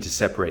do need to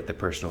separate the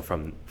personal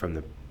from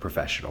the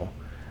professional.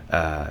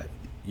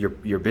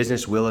 Your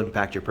business will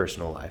impact your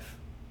personal life.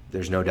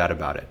 There's no doubt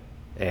about it.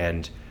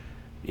 And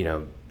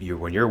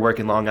when you're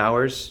working long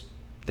hours,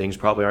 things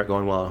probably aren't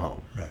going well at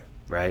home,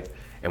 right?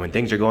 And when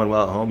things are going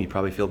well at home, you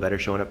probably feel better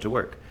showing up to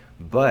work.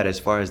 But as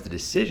far as the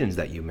decisions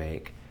that you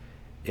make,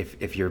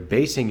 if you're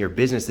basing your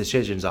business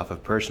decisions off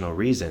of personal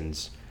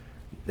reasons,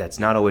 that's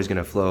not always going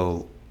to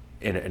flow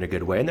in a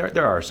good way. And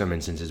there are some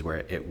instances where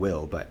it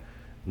will, but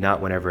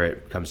not whenever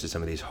it comes to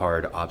some of these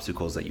hard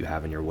obstacles that you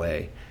have in your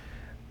way.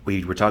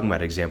 We were talking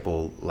about an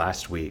example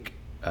last week.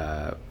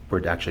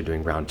 We're actually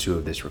doing round 2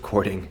 of this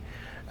recording.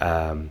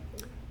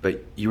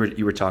 But you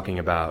were talking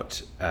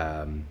about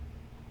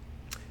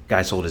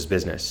guy sold his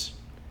business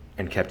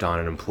and kept on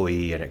an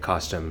employee, and it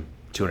cost him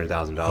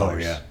 $200,000. Oh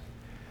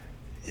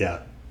yeah.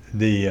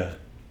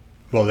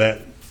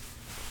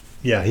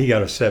 He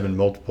got a 7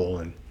 multiple,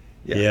 and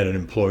he had an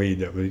employee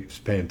that was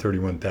paying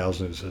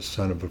 $31,000 as a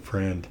son of a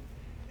friend,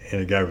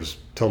 and the guy was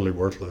totally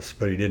worthless,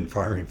 but he didn't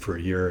fire him for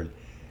a year. And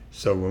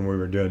so when we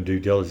were doing due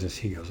diligence,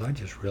 he goes, I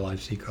just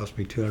realized he cost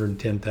me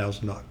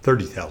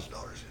 $30,000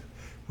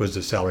 was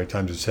the salary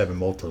times the 7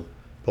 multiple,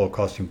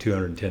 cost him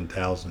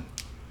 $210,000,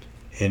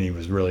 and he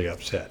was really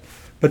upset.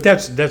 But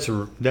that's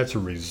a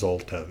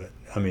result of it.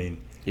 I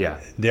mean,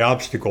 the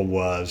obstacle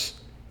was,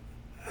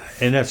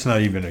 and that's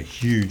not even a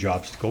huge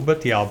obstacle,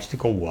 but the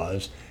obstacle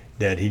was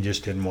that he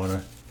just didn't want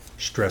to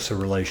stress a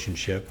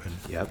relationship,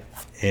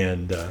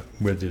 and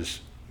with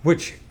his,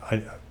 which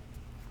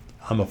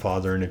I'm a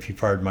father, and if you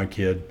fired my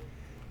kid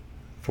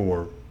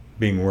for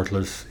being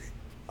worthless,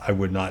 I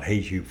would not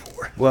hate you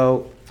for it.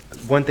 Well,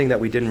 one thing that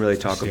we didn't really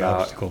talk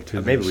about, I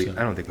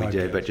don't think we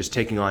did, but just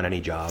taking on any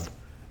job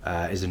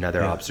is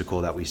another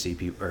obstacle that we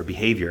see, or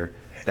behavior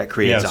that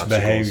creates obstacles.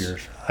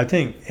 Behaviors. I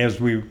think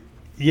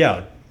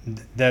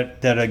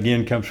that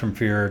again comes from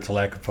fear. It's a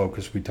lack of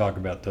focus. We talk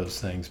about those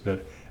things,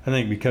 but I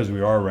think because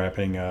we are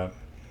wrapping up,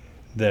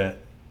 that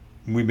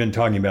we've been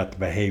talking about the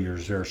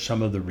behaviors. There are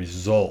some of the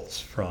results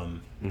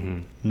from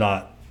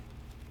not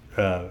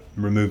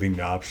removing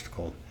the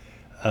obstacle,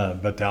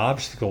 but the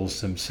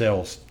obstacles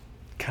themselves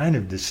kind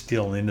of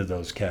distill into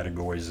those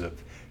categories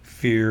of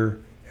fear,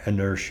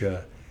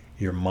 inertia,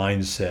 your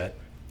mindset.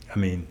 I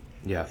mean,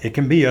 it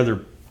can be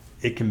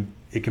it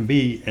can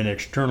be an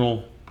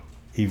external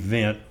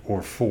event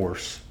or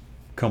force,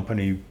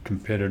 company,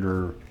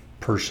 competitor,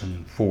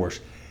 person, force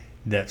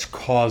that's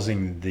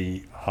causing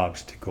the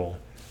obstacle,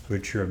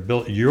 but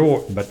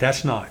but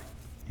that's not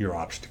your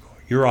obstacle.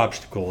 Your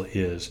obstacle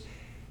is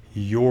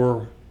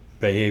your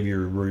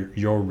behavior,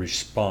 your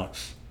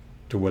response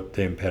to what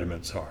the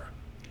impediments are.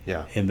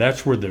 Yeah. And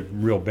that's where the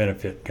real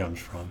benefit comes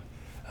from,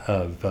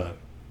 of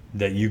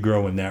that you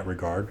grow in that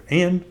regard.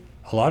 And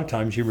a lot of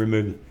times you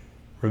remove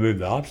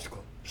the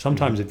obstacle.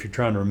 Sometimes if you're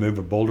trying to remove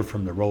a boulder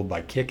from the road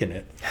by kicking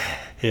it,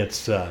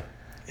 it's not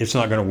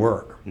going to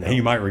work. No. And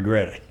you might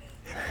regret it.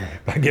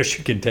 I guess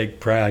you can take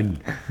pride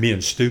in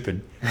being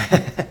stupid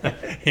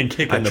and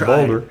kicking the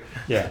boulder.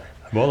 Yeah.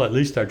 Well, at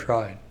least I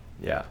tried.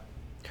 Yeah.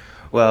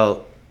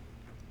 Well,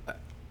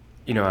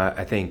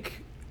 I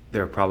think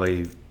there are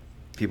probably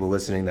people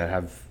listening that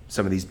have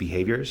some of these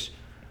behaviors,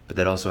 but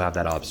that also have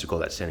that obstacle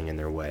that's standing in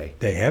their way.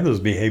 They have those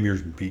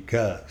behaviors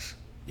because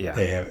Yeah.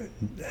 they have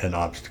an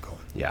obstacle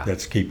Yeah.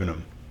 that's keeping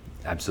them.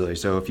 Absolutely.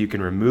 So if you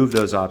can remove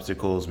those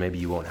obstacles, maybe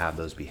you won't have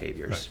those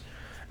behaviors.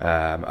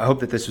 I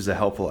hope that this was a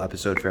helpful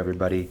episode for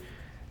everybody.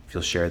 If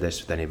you'll share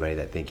this with anybody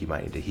that think you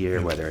might need to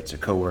hear, whether it's a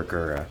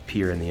coworker, a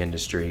peer in the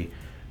industry,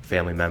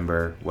 family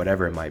member,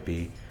 whatever it might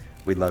be,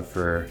 we'd love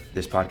for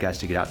this podcast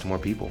to get out to more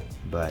people.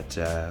 But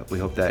we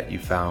hope that you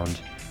found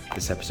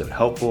this episode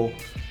helpful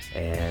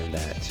and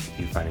that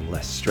you're finding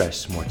less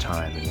stress, more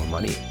time, and more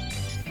money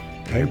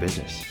in your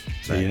business.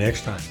 See you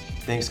next time.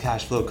 Thanks,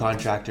 Cashflow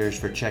Contractors,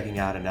 for checking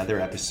out another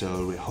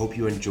episode. We hope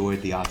you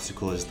enjoyed The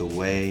Obstacle is the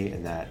Way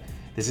and that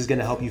this is going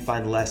to help you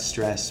find less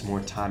stress, more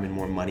time, and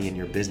more money in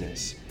your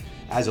business.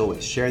 As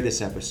always, share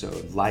this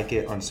episode, like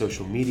it on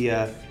social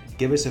media,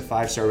 give us a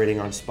 5-star rating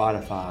on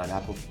Spotify and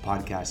Apple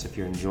Podcasts if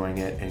you're enjoying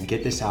it, and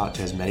get this out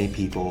to as many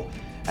people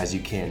as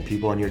you can.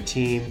 People on your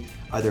team,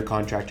 other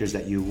contractors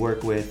that you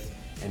work with,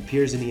 and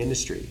peers in the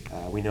industry.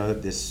 We know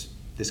that this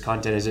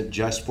content isn't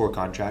just for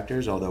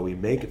contractors, although we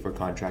make it for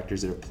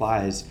contractors. It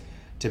applies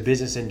to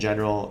business in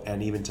general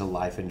and even to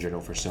life in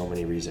general for so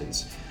many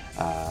reasons.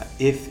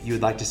 If you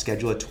would like to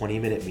schedule a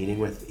 20-minute meeting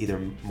with either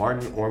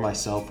Martin or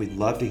myself, we'd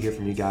love to hear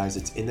from you guys.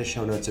 It's in the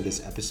show notes of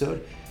this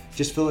episode.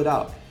 Just fill it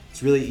out.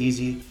 It's really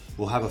easy.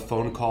 We'll have a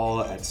phone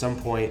call at some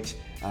point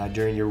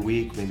during your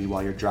week, maybe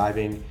while you're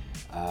driving.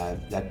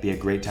 That'd be a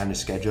great time to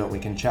schedule it. We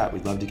can chat.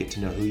 We'd love to get to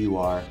know who you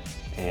are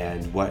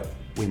and what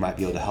we might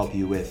be able to help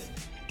you with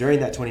during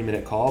that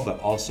 20-minute call, but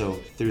also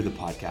through the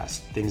podcast,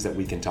 things that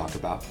we can talk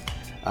about.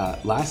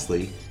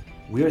 Lastly,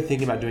 we are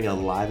thinking about doing a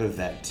live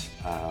event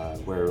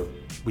where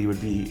we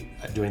would be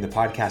doing the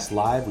podcast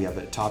live. We have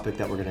a topic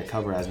that we're going to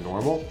cover as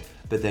normal,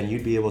 but then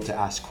you'd be able to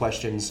ask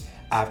questions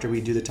after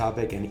we do the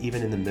topic and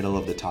even in the middle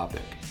of the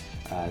topic.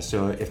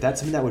 So if that's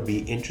something that would be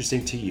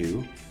interesting to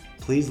you,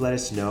 please let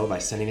us know by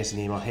sending us an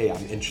email. Hey,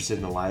 I'm interested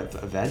in a live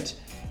event,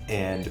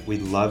 and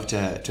we'd love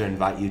to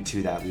invite you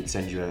to that. We'd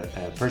send you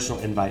a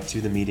personal invite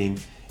to the meeting,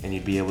 and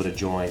you'd be able to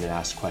join and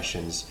ask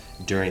questions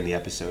during the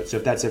episode. So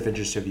if that's of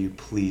interest of you,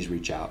 please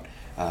reach out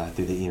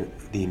through the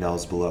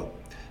emails below.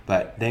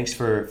 But thanks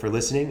for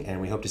listening,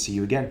 and we hope to see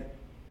you again.